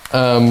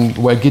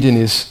where Gideon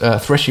is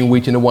threshing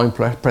wheat in a wine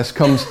press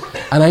comes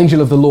an angel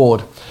of the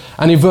Lord.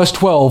 And in verse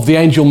 12, the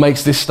angel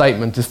makes this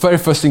statement. The very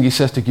first thing he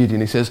says to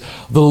Gideon, he says,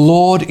 "The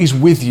Lord is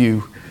with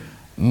you,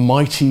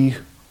 mighty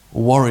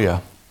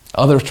warrior."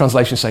 Other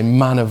translations say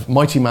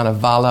mighty man of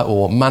valor,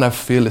 or man of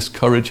fearless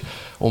courage,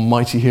 or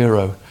mighty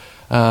hero.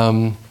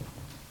 The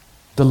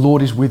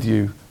Lord is with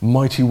you,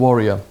 mighty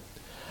warrior.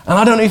 And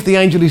I don't know if the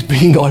angel is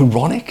being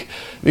ironic,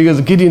 because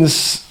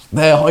Gideon's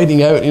there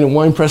hiding out in a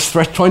wine press,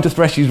 trying to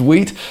thresh his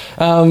wheat.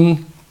 I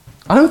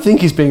don't think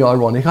he's being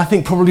ironic. I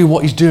think probably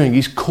what he's doing,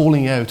 he's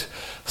calling out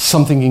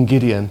something in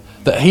Gideon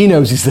that he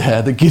knows is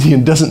there, that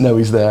Gideon doesn't know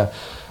is there.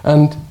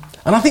 And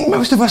I think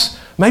most of us,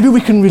 maybe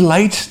we can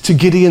relate to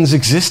Gideon's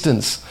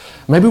existence.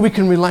 Maybe we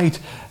can relate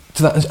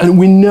to that, and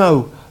we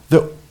know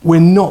that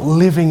we're not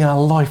living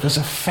our life as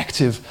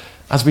effective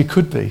as we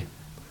could be.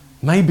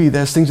 Maybe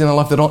there's things in our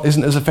life that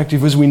isn't as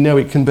effective as we know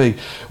it can be.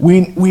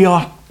 We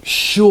are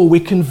sure, we're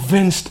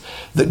convinced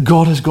that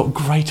God has got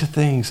greater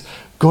things.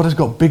 God has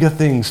got bigger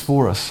things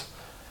for us.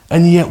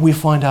 And yet we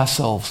find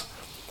ourselves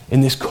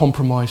in this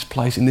compromised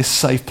place, in this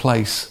safe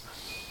place,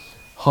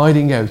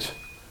 hiding out,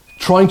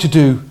 trying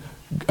to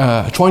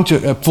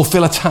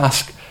fulfill a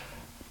task,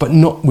 but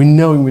we're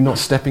knowing we're not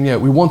stepping out.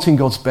 We're wanting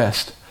God's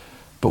best,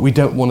 but we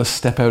don't want to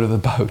step out of the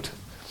boat.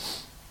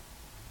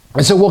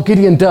 And so what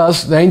Gideon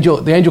does, the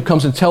angel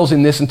comes and tells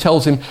him this, and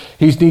tells him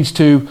he needs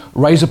to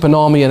raise up an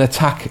army and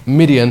attack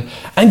Midian.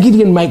 And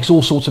Gideon makes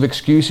all sorts of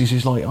excuses.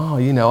 He's like,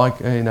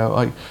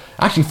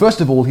 actually, first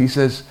of all, he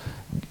says,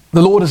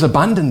 the Lord has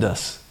abandoned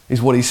us,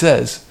 is what he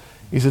says.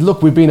 He said,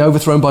 look, we've been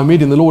overthrown by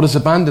Midian. The Lord has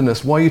abandoned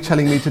us. Why are you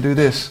telling me to do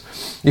this?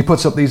 He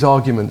puts up these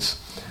arguments.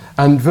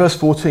 And verse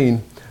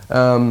 14,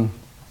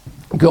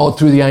 God,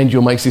 through the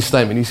angel, makes this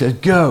statement. He says,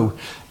 go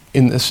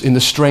in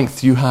the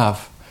strength you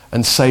have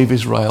and save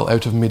Israel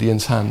out of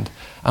Midian's hand.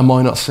 Am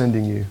I not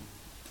sending you?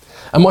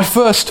 And my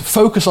first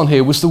focus on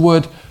here was the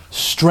word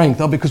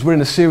strength, because we're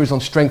in a series on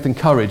strength and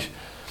courage.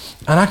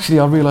 And actually,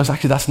 I realized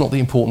that's not the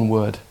important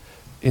word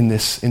in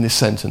this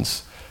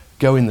sentence.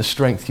 Go in the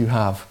strength you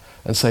have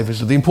and save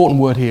Israel. The important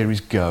word here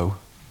is go.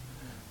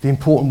 the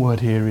important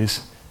word here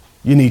is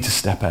you need to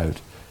step out.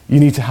 You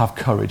need to have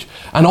courage.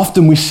 And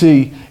often we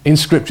see in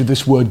Scripture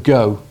this word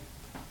go.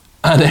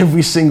 And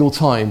every single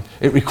time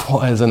it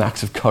requires an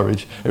act of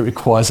courage. It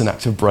requires an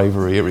act of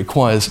bravery. It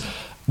requires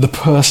the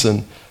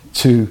person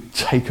to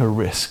take a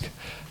risk,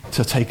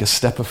 to take a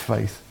step of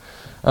faith.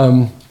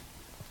 And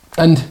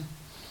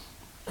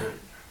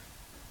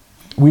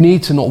we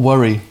need to not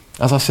worry.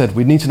 As I said,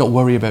 we need to not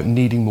worry about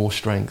needing more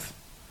strength.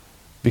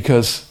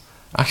 Because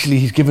actually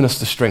he's given us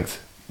the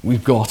strength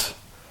we've got.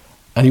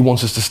 And he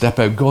wants us to step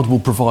out. God will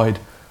provide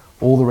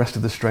all the rest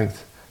of the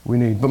strength we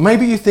need. But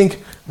maybe you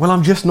think, well,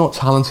 I'm just not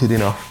talented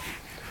enough.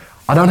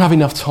 I don't have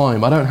enough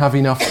time. I don't have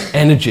enough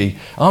energy.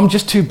 I'm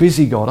just too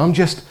busy, God. I'm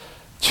just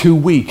too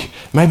weak.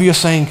 Maybe you're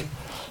saying,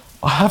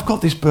 I have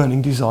got this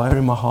burning desire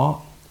in my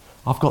heart.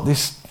 I've got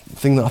this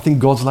thing that I think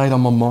God's laid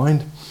on my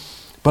mind,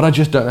 but I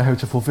just don't know how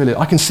to fulfill it.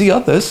 I can see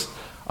others.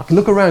 I can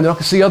look around and I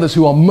can see others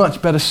who are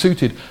much better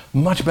suited,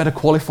 much better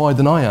qualified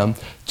than I am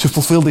to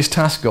fulfill this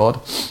task,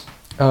 God.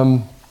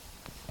 And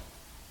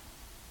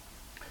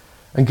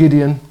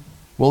Gideon,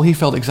 well, he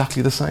felt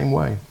exactly the same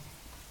way.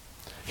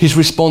 His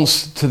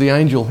response to the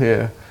angel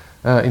here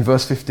in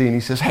verse 15, he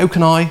says, how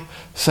can I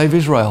save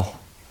Israel?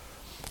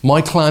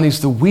 My clan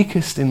is the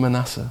weakest in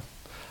Manasseh,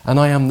 and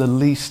I am the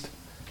least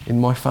in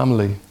my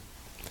family.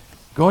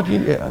 God,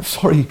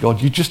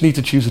 God, you just need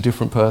to choose a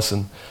different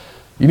person.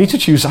 You need to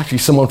choose actually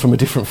someone from a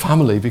different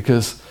family,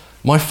 because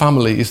my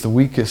family is the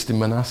weakest in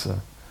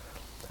Manasseh.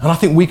 And I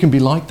think we can be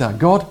like that.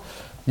 God,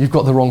 you've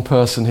got the wrong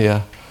person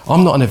here.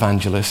 I'm not an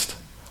evangelist.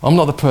 I'm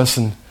not the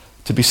person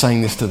to be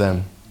saying this to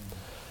them.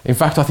 In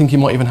fact, I think you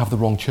might even have the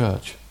wrong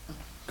church.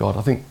 God,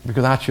 I think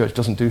because our church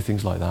doesn't do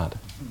things like that.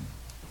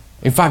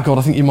 In fact, God,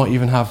 I think you might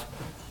even have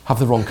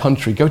the wrong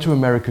country. Go to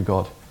America,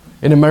 God.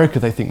 In America,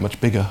 they think much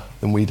bigger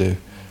than we do.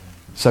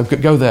 So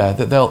go there.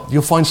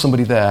 You'll find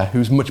somebody there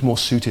who's much more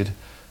suited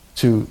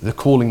to the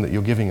calling that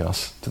you're giving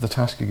us, to the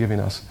task you're giving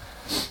us.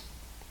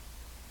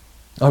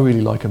 I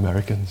really like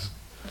Americans.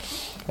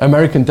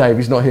 American Dave,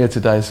 he's not here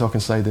today, so I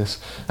can say this.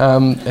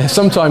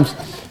 Sometimes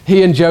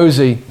he and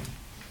Josie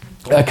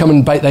come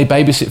and they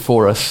babysit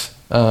for us,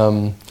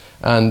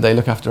 and they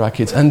look after our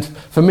kids. And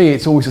for me,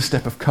 it's always a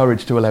step of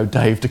courage to allow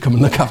Dave to come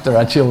and look after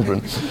our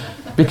children.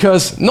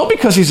 Not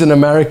because he's an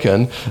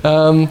American,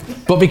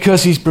 but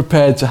because he's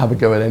prepared to have a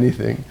go at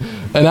anything.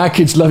 And our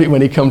kids love it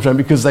when he comes around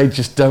because they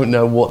just don't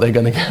know what they're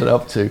going to get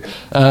up to.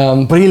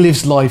 But he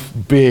lives life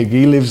big.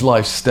 He lives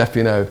life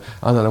stepping out.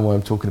 I don't know why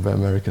I'm talking about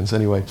Americans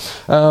anyway.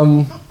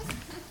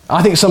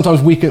 I think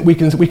sometimes we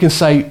can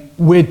say,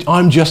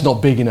 I'm just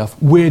not big enough.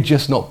 We're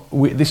not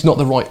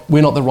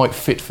the right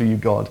fit for you,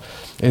 God,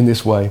 in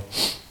this way.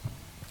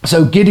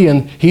 So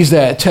Gideon, he's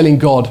there telling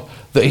God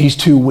that he's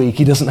too weak.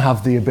 He doesn't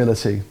have the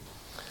ability.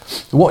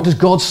 What does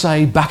God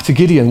say back to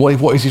Gideon?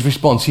 What is his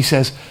response? He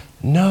says,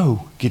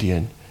 no,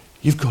 Gideon,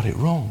 you've got it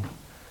wrong.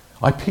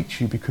 I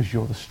picked you because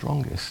you're the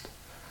strongest.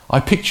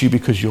 I picked you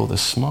because you're the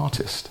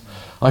smartest.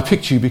 I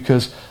picked you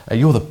because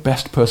you're the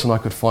best person I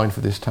could find for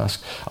this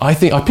task. I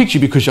picked you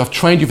because I've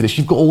trained you for this.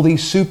 You've got all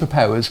these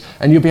superpowers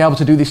and you'll be able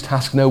to do this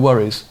task, no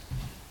worries.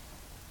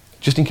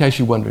 Just in case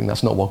you're wondering,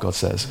 that's not what God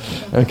says.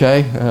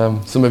 Okay?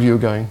 Some of you are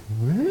going,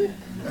 really?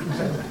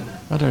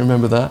 I don't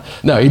remember that.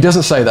 No, he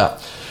doesn't say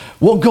that.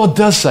 What God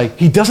does say,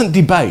 he doesn't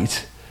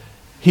debate.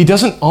 He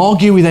doesn't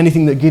argue with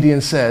anything that Gideon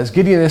says.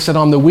 Gideon has said,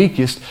 I'm the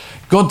weakest.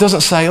 God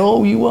doesn't say,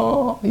 oh, you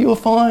are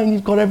fine,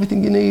 you've got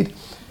everything you need.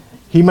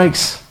 He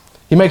makes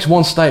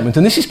one statement,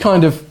 and this is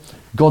kind of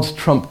God's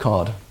trump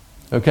card.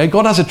 Okay,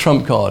 God has a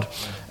trump card,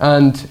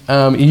 and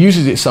he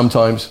uses it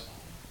sometimes.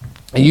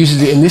 He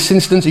uses it in this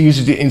instance, he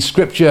uses it in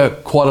Scripture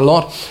quite a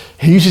lot.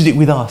 He uses it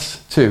with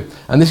us too.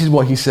 And this is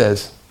what he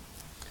says,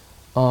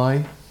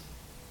 I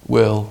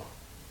will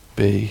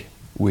be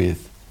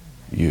with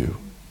you.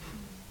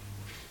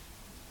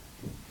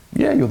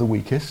 Yeah, you're the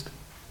weakest.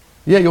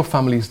 Yeah, your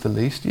family's the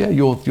least. Yeah,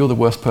 you're the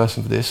worst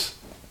person for this.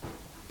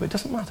 But it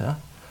doesn't matter.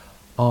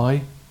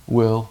 I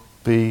will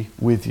be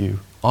with you.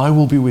 I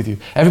will be with you.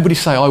 Everybody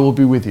say, I will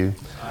be with you.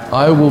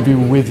 I will be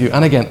with you.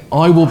 And again,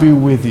 I will be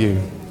with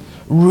you.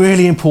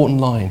 Really important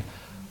line.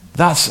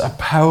 That's a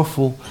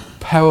powerful,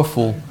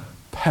 powerful,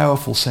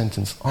 powerful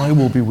sentence. I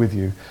will be with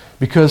you.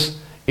 Because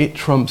it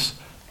trumps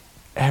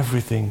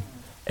everything.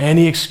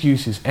 Any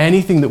excuses,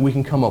 anything that we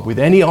can come up with,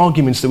 any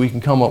arguments that we can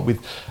come up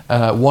with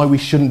why we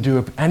shouldn't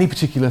do any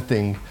particular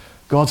thing.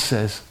 God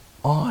says,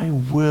 I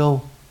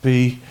will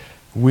be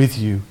with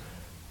you.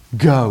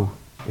 Go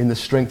in the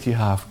strength you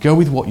have. Go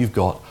with what you've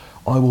got.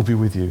 I will be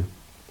with you.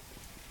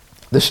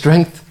 The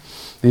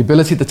strength, the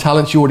ability, the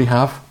talents you already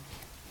have,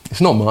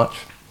 it's not much,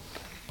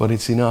 but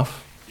it's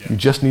enough. Yeah. You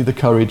just need the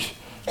courage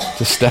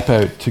to step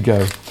out, to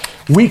go.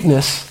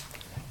 Weakness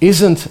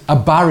isn't a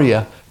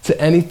barrier to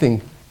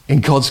anything in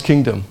God's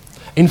kingdom.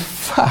 In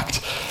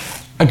fact,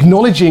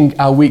 acknowledging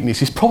our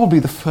weakness is probably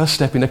the first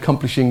step in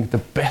accomplishing the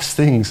best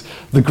things,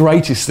 the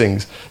greatest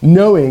things.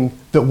 Knowing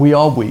that we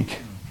are weak,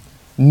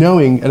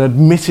 knowing and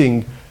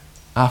admitting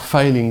our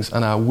failings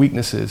and our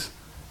weaknesses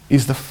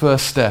is the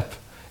first step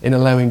in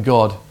allowing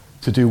God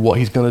to do what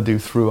he's going to do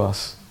through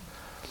us.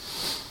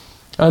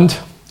 And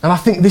I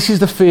think this is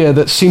the fear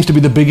that seems to be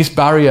the biggest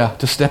barrier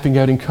to stepping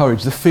out in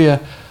courage, the fear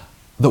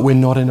that we're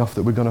not enough,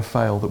 that we're going to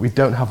fail, that we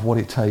don't have what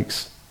it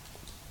takes.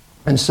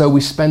 And so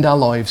we spend our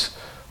lives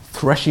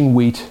threshing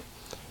wheat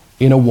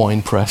in a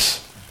wine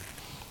press,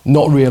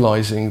 not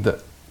realizing that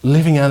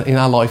living in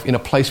our life in a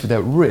place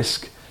without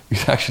risk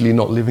is actually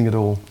not living at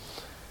all.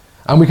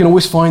 And we can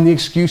always find the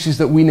excuses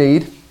that we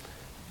need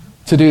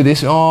to do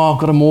this. Oh, I've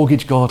got a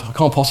mortgage, God. I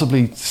can't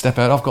possibly step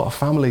out. I've got a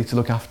family to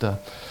look after.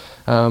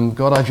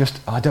 God,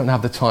 I don't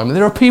have the time. And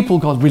there are people,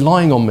 God,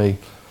 relying on me.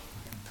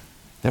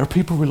 There are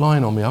people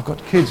relying on me. I've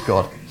got kids,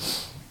 God.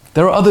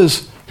 There are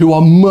others who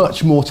are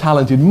much more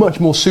talented, much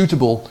more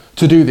suitable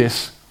to do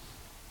this.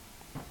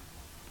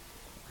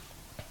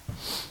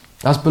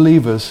 As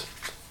believers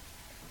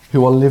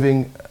who are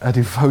living a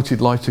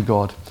devoted life to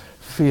God,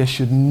 fear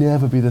should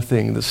never be the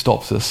thing that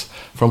stops us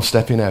from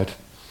stepping out.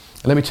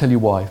 And let me tell you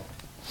why.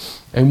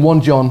 In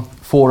 1 John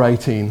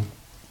 4:18,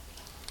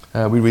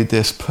 we read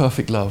this: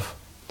 perfect love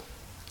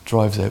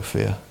drives out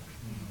fear.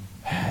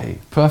 Hey,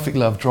 perfect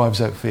love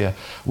drives out fear.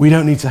 We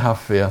don't need to have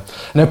fear.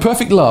 Now,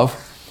 perfect love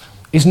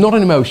is not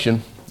an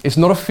emotion. It's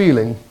not a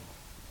feeling.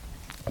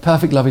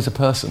 Perfect love is a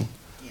person.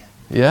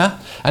 Yeah?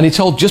 And he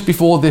told just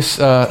before this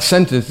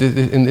sentence,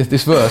 in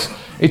this verse,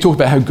 he talked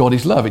about how God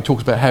is love. It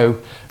talks about how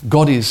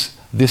God is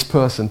this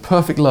person.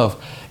 Perfect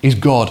love is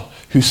God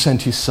who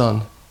sent his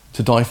Son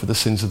to die for the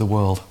sins of the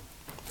world.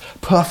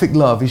 Perfect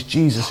love is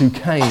Jesus who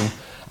came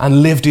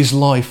and lived his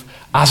life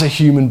as a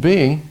human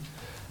being,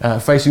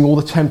 facing all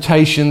the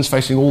temptations,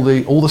 facing all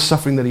the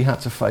suffering that he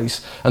had to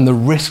face, and the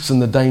risks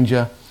and the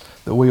danger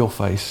that we all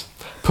face.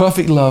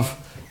 Perfect love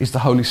is the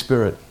Holy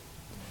Spirit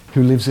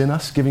who lives in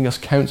us, giving us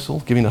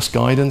counsel, giving us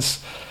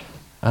guidance,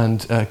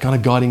 and kind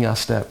of guiding our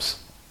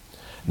steps.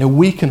 Now,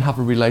 we can have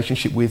a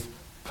relationship with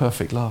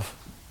perfect love.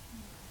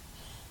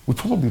 We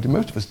probably do,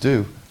 most of us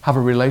do, have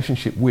a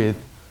relationship with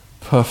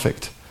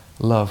perfect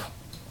love.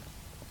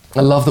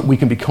 A love that we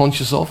can be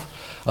conscious of,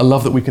 a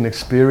love that we can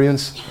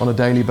experience on a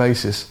daily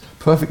basis.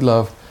 Perfect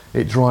love,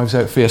 it drives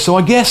out fear. So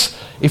I guess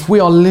if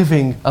we are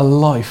living a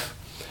life,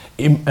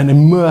 an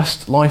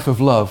immersed life of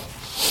love,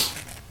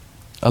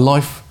 a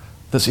life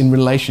that's in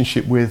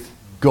relationship with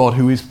God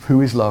who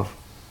is love,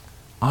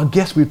 I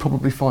guess we'd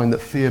probably find that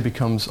fear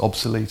becomes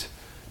obsolete.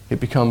 It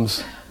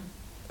becomes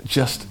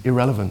just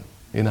irrelevant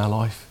in our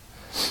life.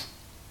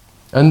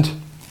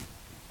 And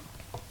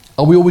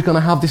are we always going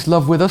to have this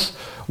love with us?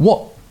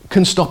 What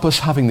can stop us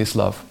having this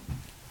love?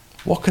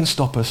 What can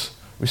stop us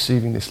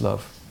receiving this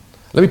love?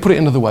 Let me put it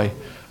another way.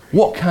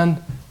 What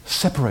can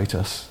separate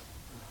us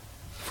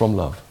from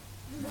love,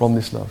 from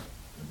this love?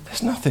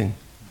 There's nothing.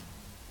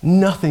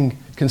 Nothing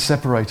can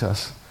separate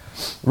us.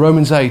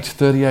 Romans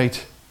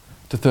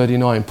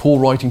 8:38-39, Paul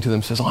writing to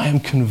them says, I am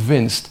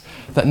convinced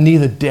that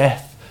neither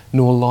death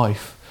nor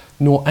life,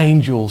 nor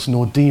angels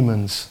nor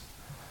demons,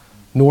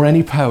 nor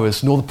any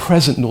powers, nor the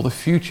present nor the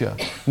future,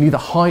 neither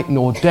height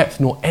nor depth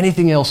nor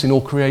anything else in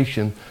all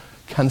creation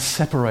can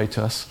separate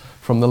us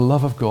from the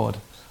love of God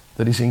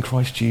that is in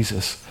Christ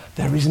Jesus.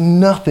 There is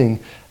nothing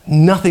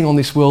on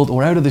this world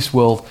or out of this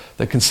world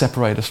that can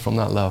separate us from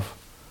that love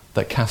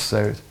that casts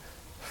out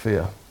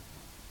fear.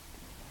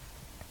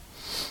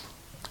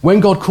 When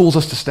God calls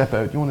us to step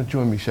out, you want to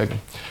join me, Shagan?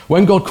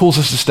 When God calls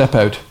us to step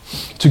out,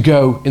 to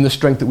go in the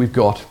strength that we've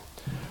got,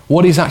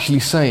 what he's actually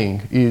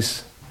saying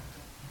is,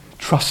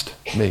 trust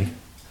me,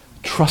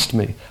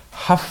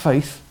 have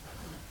faith,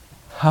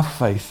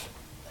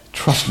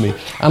 trust me.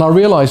 And I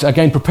realize,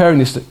 again, preparing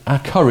this, that our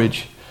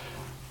courage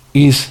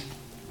is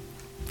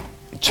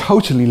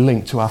totally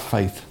linked to our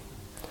faith.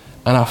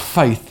 And our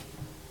faith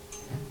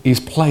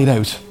is played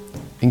out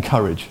in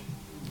courage.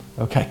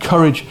 Okay,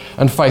 courage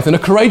and faith. And a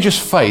courageous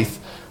faith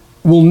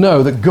will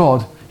know that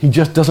God, he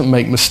just doesn't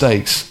make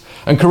mistakes.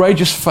 And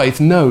courageous faith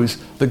knows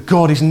that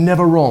God is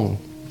never wrong.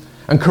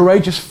 And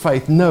courageous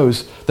faith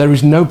knows there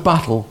is no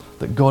battle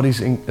that God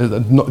is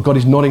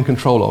not in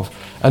control of,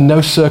 and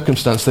no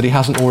circumstance that he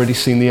hasn't already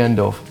seen the end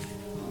of.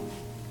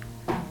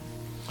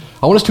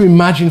 I want us to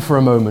imagine for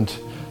a moment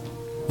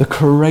the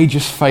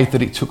courageous faith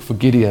that it took for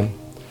Gideon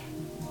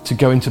to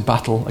go into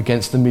battle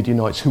against the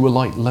Midianites, who were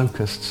like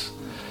locusts.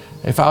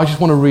 In fact, I just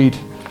want to read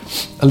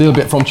a little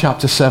bit from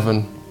chapter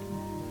 7.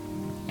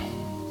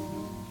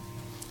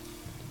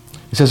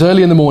 It says,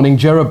 early in the morning,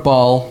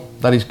 Jerubbaal,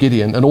 that is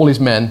Gideon, and all his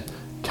men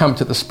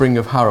camped at the spring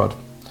of Harod.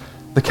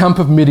 The camp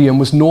of Midian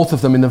was north of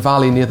them in the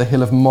valley near the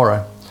hill of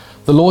Moreh.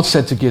 The Lord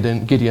said to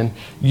Gideon,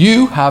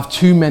 you have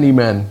too many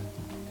men.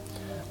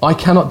 I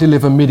cannot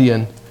deliver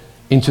Midian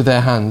into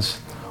their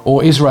hands,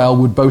 or Israel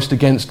would boast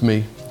against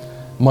me.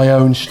 My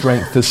own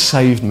strength has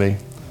saved me.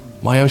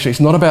 My own strength.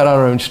 It's not about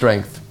our own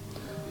strength.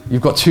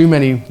 You've got too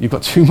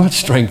much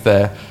strength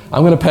there.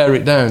 I'm going to pare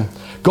it down.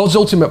 God's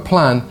ultimate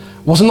plan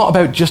was not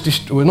about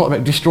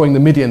destroying the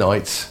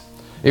Midianites.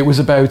 It was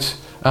about,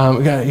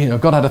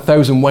 God had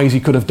 1,000 ways he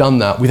could have done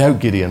that without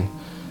Gideon.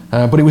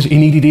 But he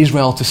needed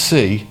Israel to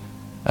see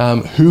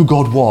who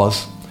God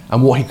was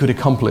and what he could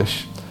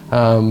accomplish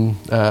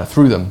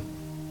through them.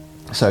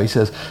 So he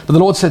says, but the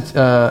Lord said,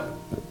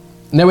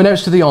 Now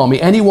announce to the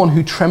army, anyone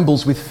who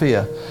trembles with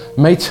fear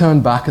may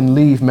turn back and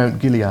leave Mount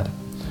Gilead.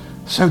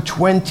 So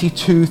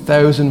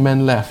 22,000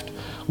 men left,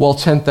 while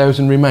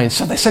 10,000 remained.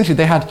 So essentially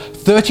they had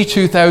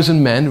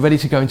 32,000 men ready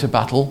to go into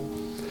battle.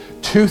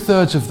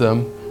 2/3 of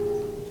them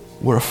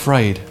were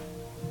afraid.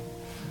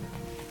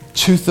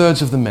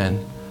 2/3 of the men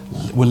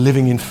were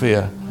living in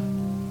fear.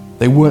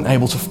 They weren't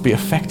able to be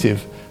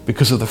effective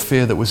because of the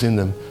fear that was in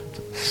them.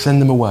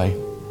 Send them away.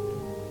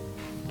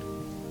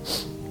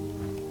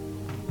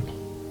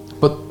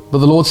 But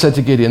the Lord said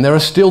to Gideon, there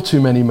are still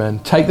too many men.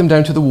 Take them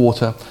down to the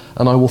water,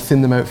 and I will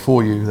thin them out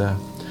for you there.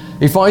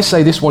 If I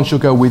say this one shall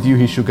go with you,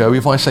 he shall go.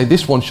 If I say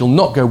this one shall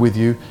not go with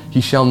you,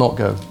 he shall not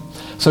go.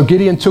 So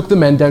Gideon took the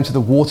men down to the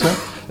water.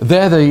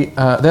 There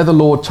the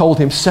Lord told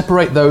him,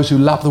 separate those who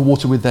lap the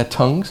water with their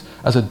tongues,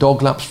 as a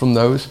dog laps from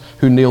those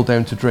who kneel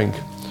down to drink.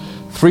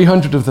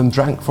 300 of them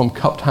drank from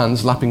cupped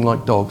hands, lapping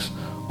like dogs.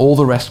 All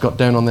the rest got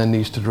down on their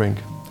knees to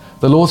drink.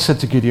 The Lord said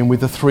to Gideon,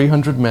 with the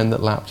 300 men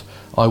that lapped,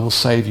 I will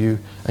save you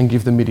and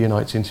give the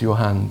Midianites into your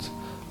hands.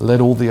 Let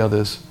all the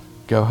others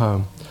go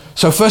home.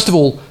 So first of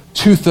all,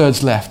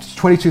 2/3 left,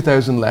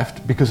 22,000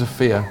 left because of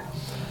fear.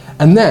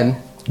 And then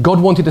God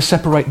wanted to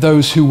separate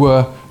those who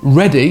were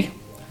ready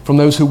from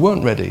those who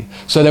weren't ready.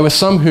 So there were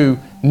some who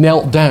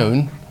knelt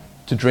down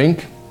to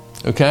drink,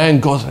 okay,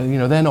 and God,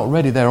 they're not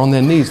ready, they're on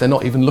their knees, they're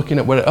not even looking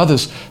at where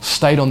others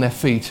stayed on their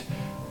feet,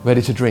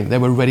 ready to drink. They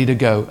were ready to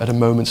go at a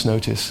moment's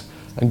notice.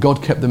 And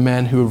God kept the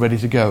men who were ready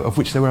to go, of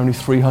which there were only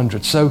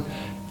 300. So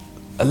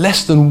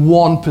less than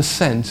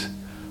 1%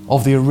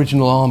 of the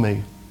original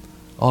army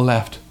are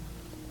left.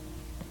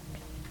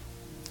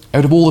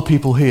 Out of all the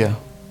people here,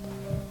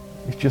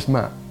 it's just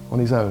Matt on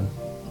his own.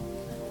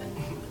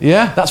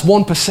 Yeah, that's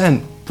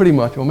 1%, pretty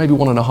much, or maybe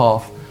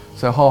 1.5.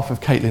 So half of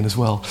Caitlin as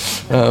well.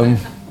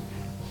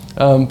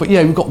 But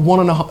yeah, we've got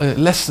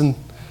less than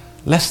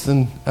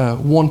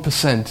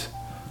 1%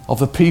 of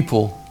the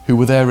people who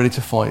were there ready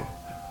to fight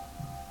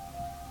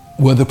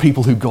were the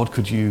people who God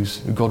could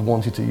use, who God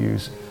wanted to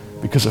use,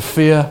 because of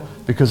fear,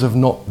 because of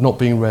not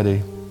being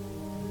ready.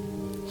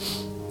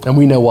 And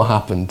we know what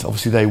happened.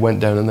 Obviously they went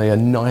down and they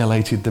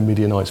annihilated the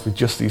Midianites with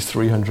just these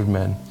 300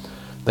 men.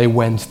 They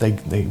went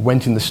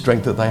in the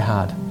strength that they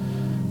had,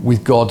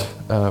 with God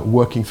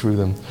working through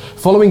them.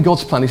 Following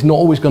God's plan is not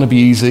always going to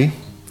be easy,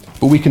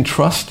 but we can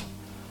trust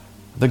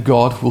that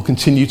God will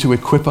continue to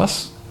equip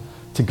us,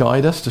 to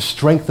guide us, to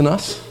strengthen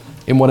us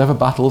in whatever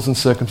battles and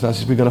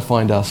circumstances we're going to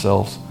find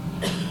ourselves.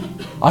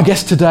 I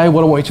guess today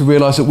what I want you to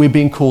realise that we're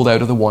being called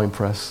out of the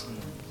winepress.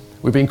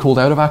 We're being called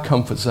out of our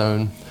comfort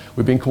zone.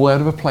 We're being called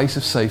out of a place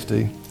of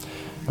safety,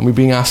 and we're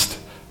being asked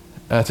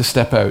to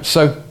step out.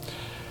 So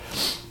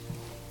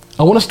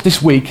I want us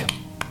this week,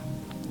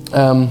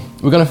 we're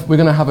going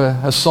to have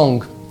a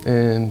song.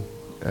 In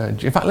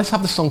fact, let's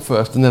have the song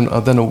first, and then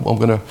I'm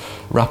going to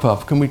wrap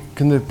up.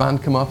 Can the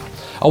band come up?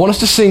 I want us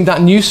to sing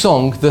that new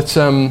song that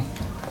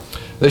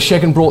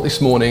Shagan brought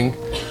this morning,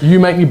 You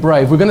Make Me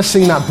Brave. We're going to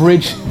sing that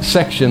bridge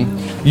section,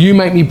 You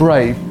Make Me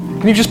Brave.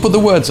 Can you just put the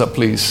words up,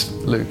 please,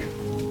 Luke?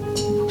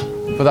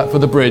 For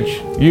the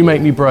bridge, You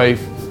Make Me Brave.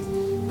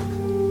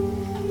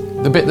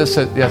 The bit that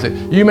says,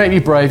 You make me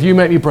brave, you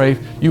make me brave,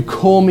 you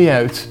call me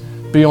out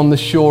beyond the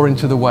shore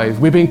into the wave.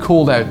 We're being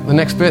called out. The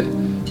next bit,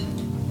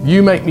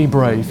 You make me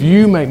brave,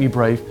 you make me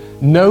brave.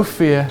 No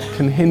fear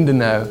can hinder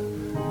now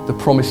the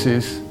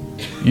promises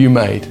you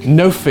made.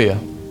 No fear.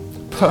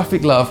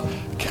 Perfect love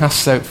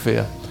casts out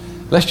fear.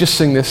 Let's just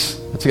sing this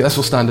together. Let's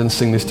all stand and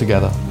sing this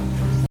together.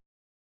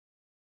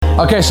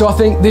 Okay, so I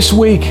think this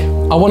week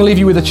I want to leave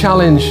you with a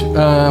challenge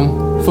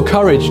for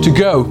courage to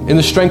go in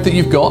the strength that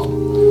you've got,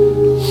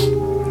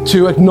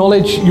 to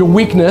acknowledge your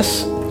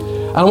weakness.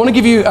 And I want to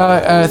give you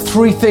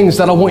 3 things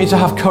that I want you to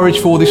have courage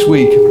for this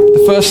week.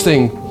 The first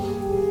thing,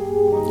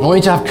 I want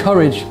you to have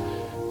courage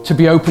to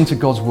be open to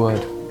God's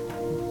word.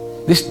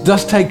 This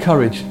does take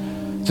courage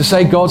to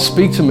say, God,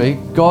 speak to me.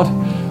 God,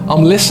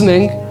 I'm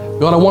listening.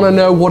 God, I want to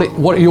know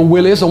what your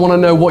will is. I want to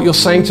know what you're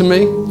saying to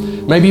me.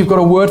 Maybe you've got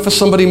a word for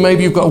somebody.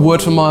 Maybe you've got a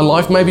word for my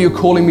life. Maybe you're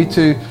calling me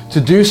to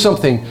do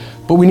something.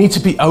 But we need to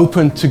be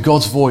open to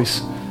God's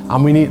voice.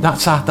 And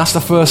that's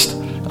the first,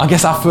 I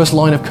guess, our first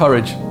line of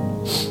courage.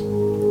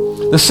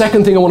 The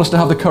second thing I want us to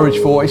have the courage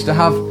for is to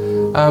have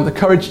the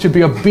courage to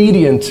be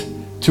obedient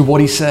to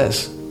what he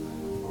says.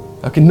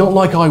 Okay, not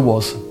like I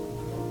was.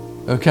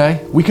 Okay?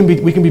 We can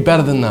be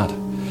better than that.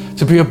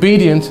 To be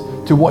obedient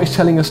to what he's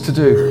telling us to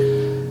do.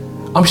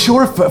 I'm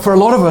sure for a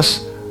lot of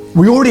us,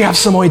 we already have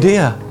some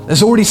idea.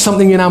 There's already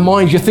something in our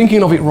minds. You're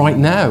thinking of it right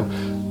now.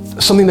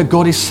 Something that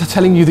God is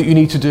telling you that you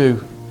need to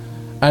do.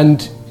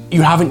 And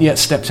you haven't yet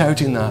stepped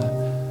out in that.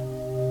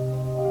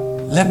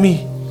 Let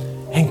me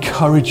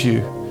encourage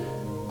you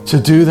to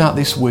do that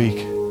this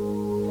week.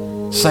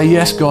 Say,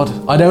 yes, God,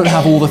 I don't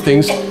have all the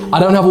things. I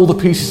don't have all the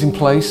pieces in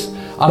place.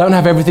 I don't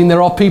have everything.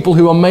 There are people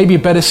who are maybe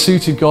better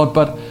suited, God,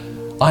 but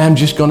I am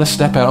just going to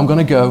step out. I'm going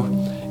to go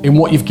in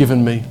what you've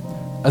given me.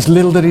 As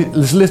little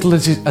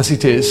as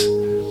it is,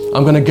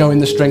 I'm going to go in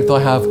the strength I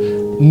have,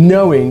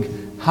 knowing,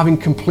 having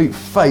complete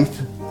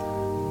faith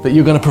that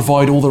you're going to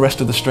provide all the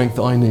rest of the strength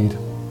that I need.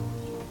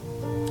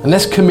 And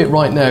let's commit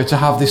right now to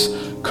have this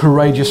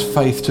courageous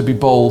faith to be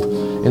bold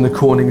in the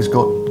callings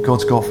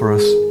God's got for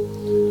us.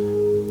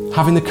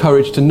 Having the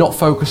courage to not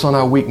focus on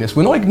our weakness.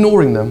 We're not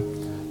ignoring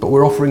them, but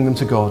we're offering them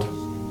to God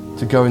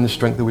to go in the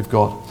strength that we've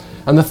got.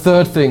 And the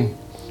third thing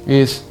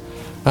is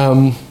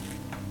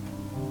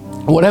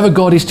whatever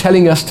God is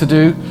telling us to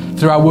do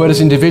through our word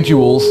as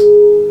individuals,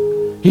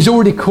 He's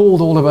already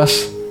called all of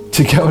us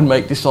to go and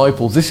make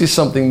disciples. This is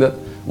something that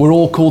we're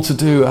all called to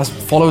do as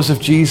followers of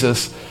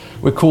Jesus.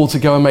 We're called to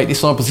go and make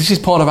disciples. This is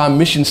part of our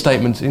mission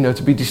statement,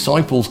 to be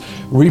disciples,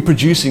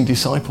 reproducing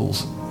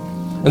disciples.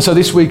 And so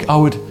this week I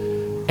would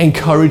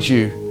encourage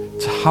you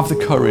to have the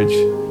courage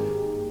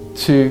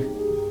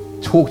to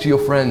talk to your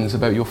friends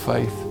about your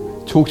faith,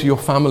 talk to your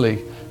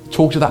family,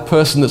 talk to that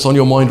person that's on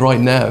your mind right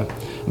now.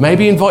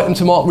 Maybe invite them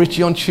to Mark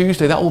Ritchie on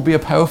Tuesday. That will be a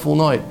powerful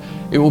night.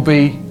 It will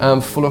be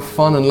full of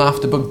fun and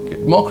laughter,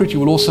 but Mark Ritchie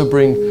will also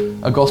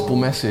bring a gospel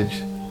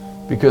message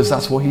because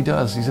that's what he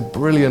does. He's a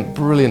brilliant,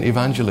 brilliant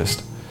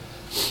evangelist.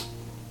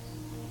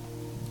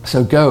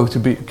 So courage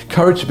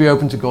to be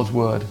open to God's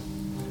word,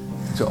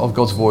 of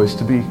God's voice,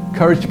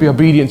 courage to be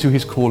obedient to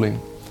His calling,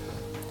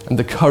 and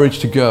the courage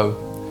to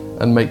go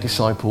and make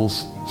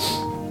disciples.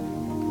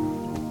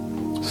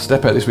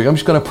 Step out this week. I'm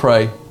just going to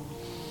pray,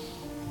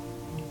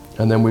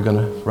 and then we're going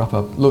to wrap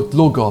up.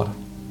 Lord God,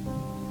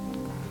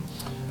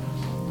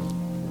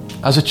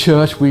 as a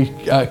church, we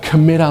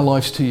commit our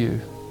lives to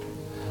You.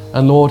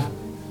 And Lord,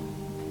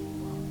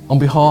 on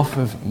behalf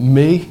of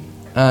me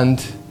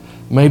and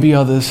maybe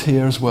others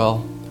here as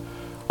well,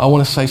 I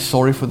want to say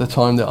sorry for the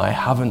time that I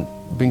haven't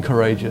been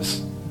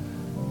courageous,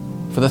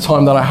 for the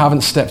time that I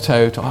haven't stepped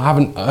out, I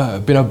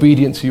haven't been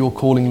obedient to Your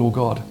calling, Lord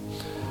God.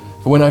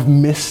 For when I've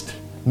missed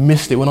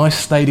it, when I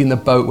stayed in the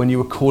boat when You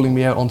were calling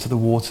me out onto the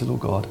water, Lord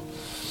God.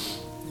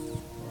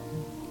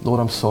 Lord,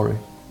 I'm sorry.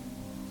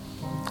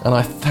 And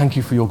I thank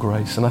You for Your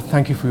grace, and I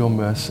thank You for Your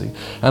mercy,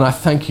 and I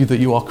thank You that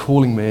You are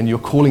calling me and You're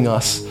calling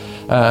us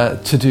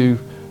to do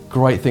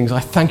great things. I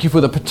thank You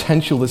for the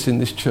potential that's in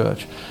this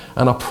church,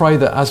 and I pray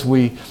that as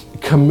we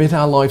commit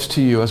our lives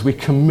to You, as we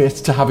commit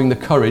to having the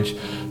courage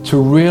to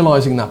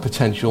realizing that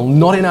potential,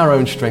 not in our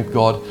own strength,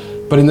 God,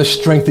 but in the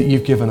strength that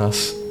You've given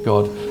us,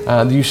 God,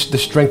 the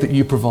strength that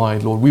You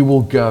provide, Lord, we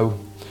will go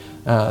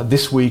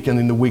this week and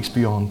in the weeks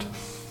beyond.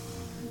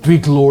 Be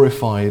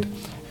glorified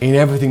in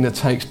everything that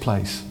takes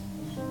place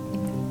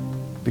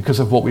because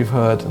of what we've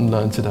heard and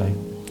learned today.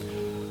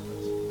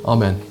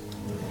 Amen.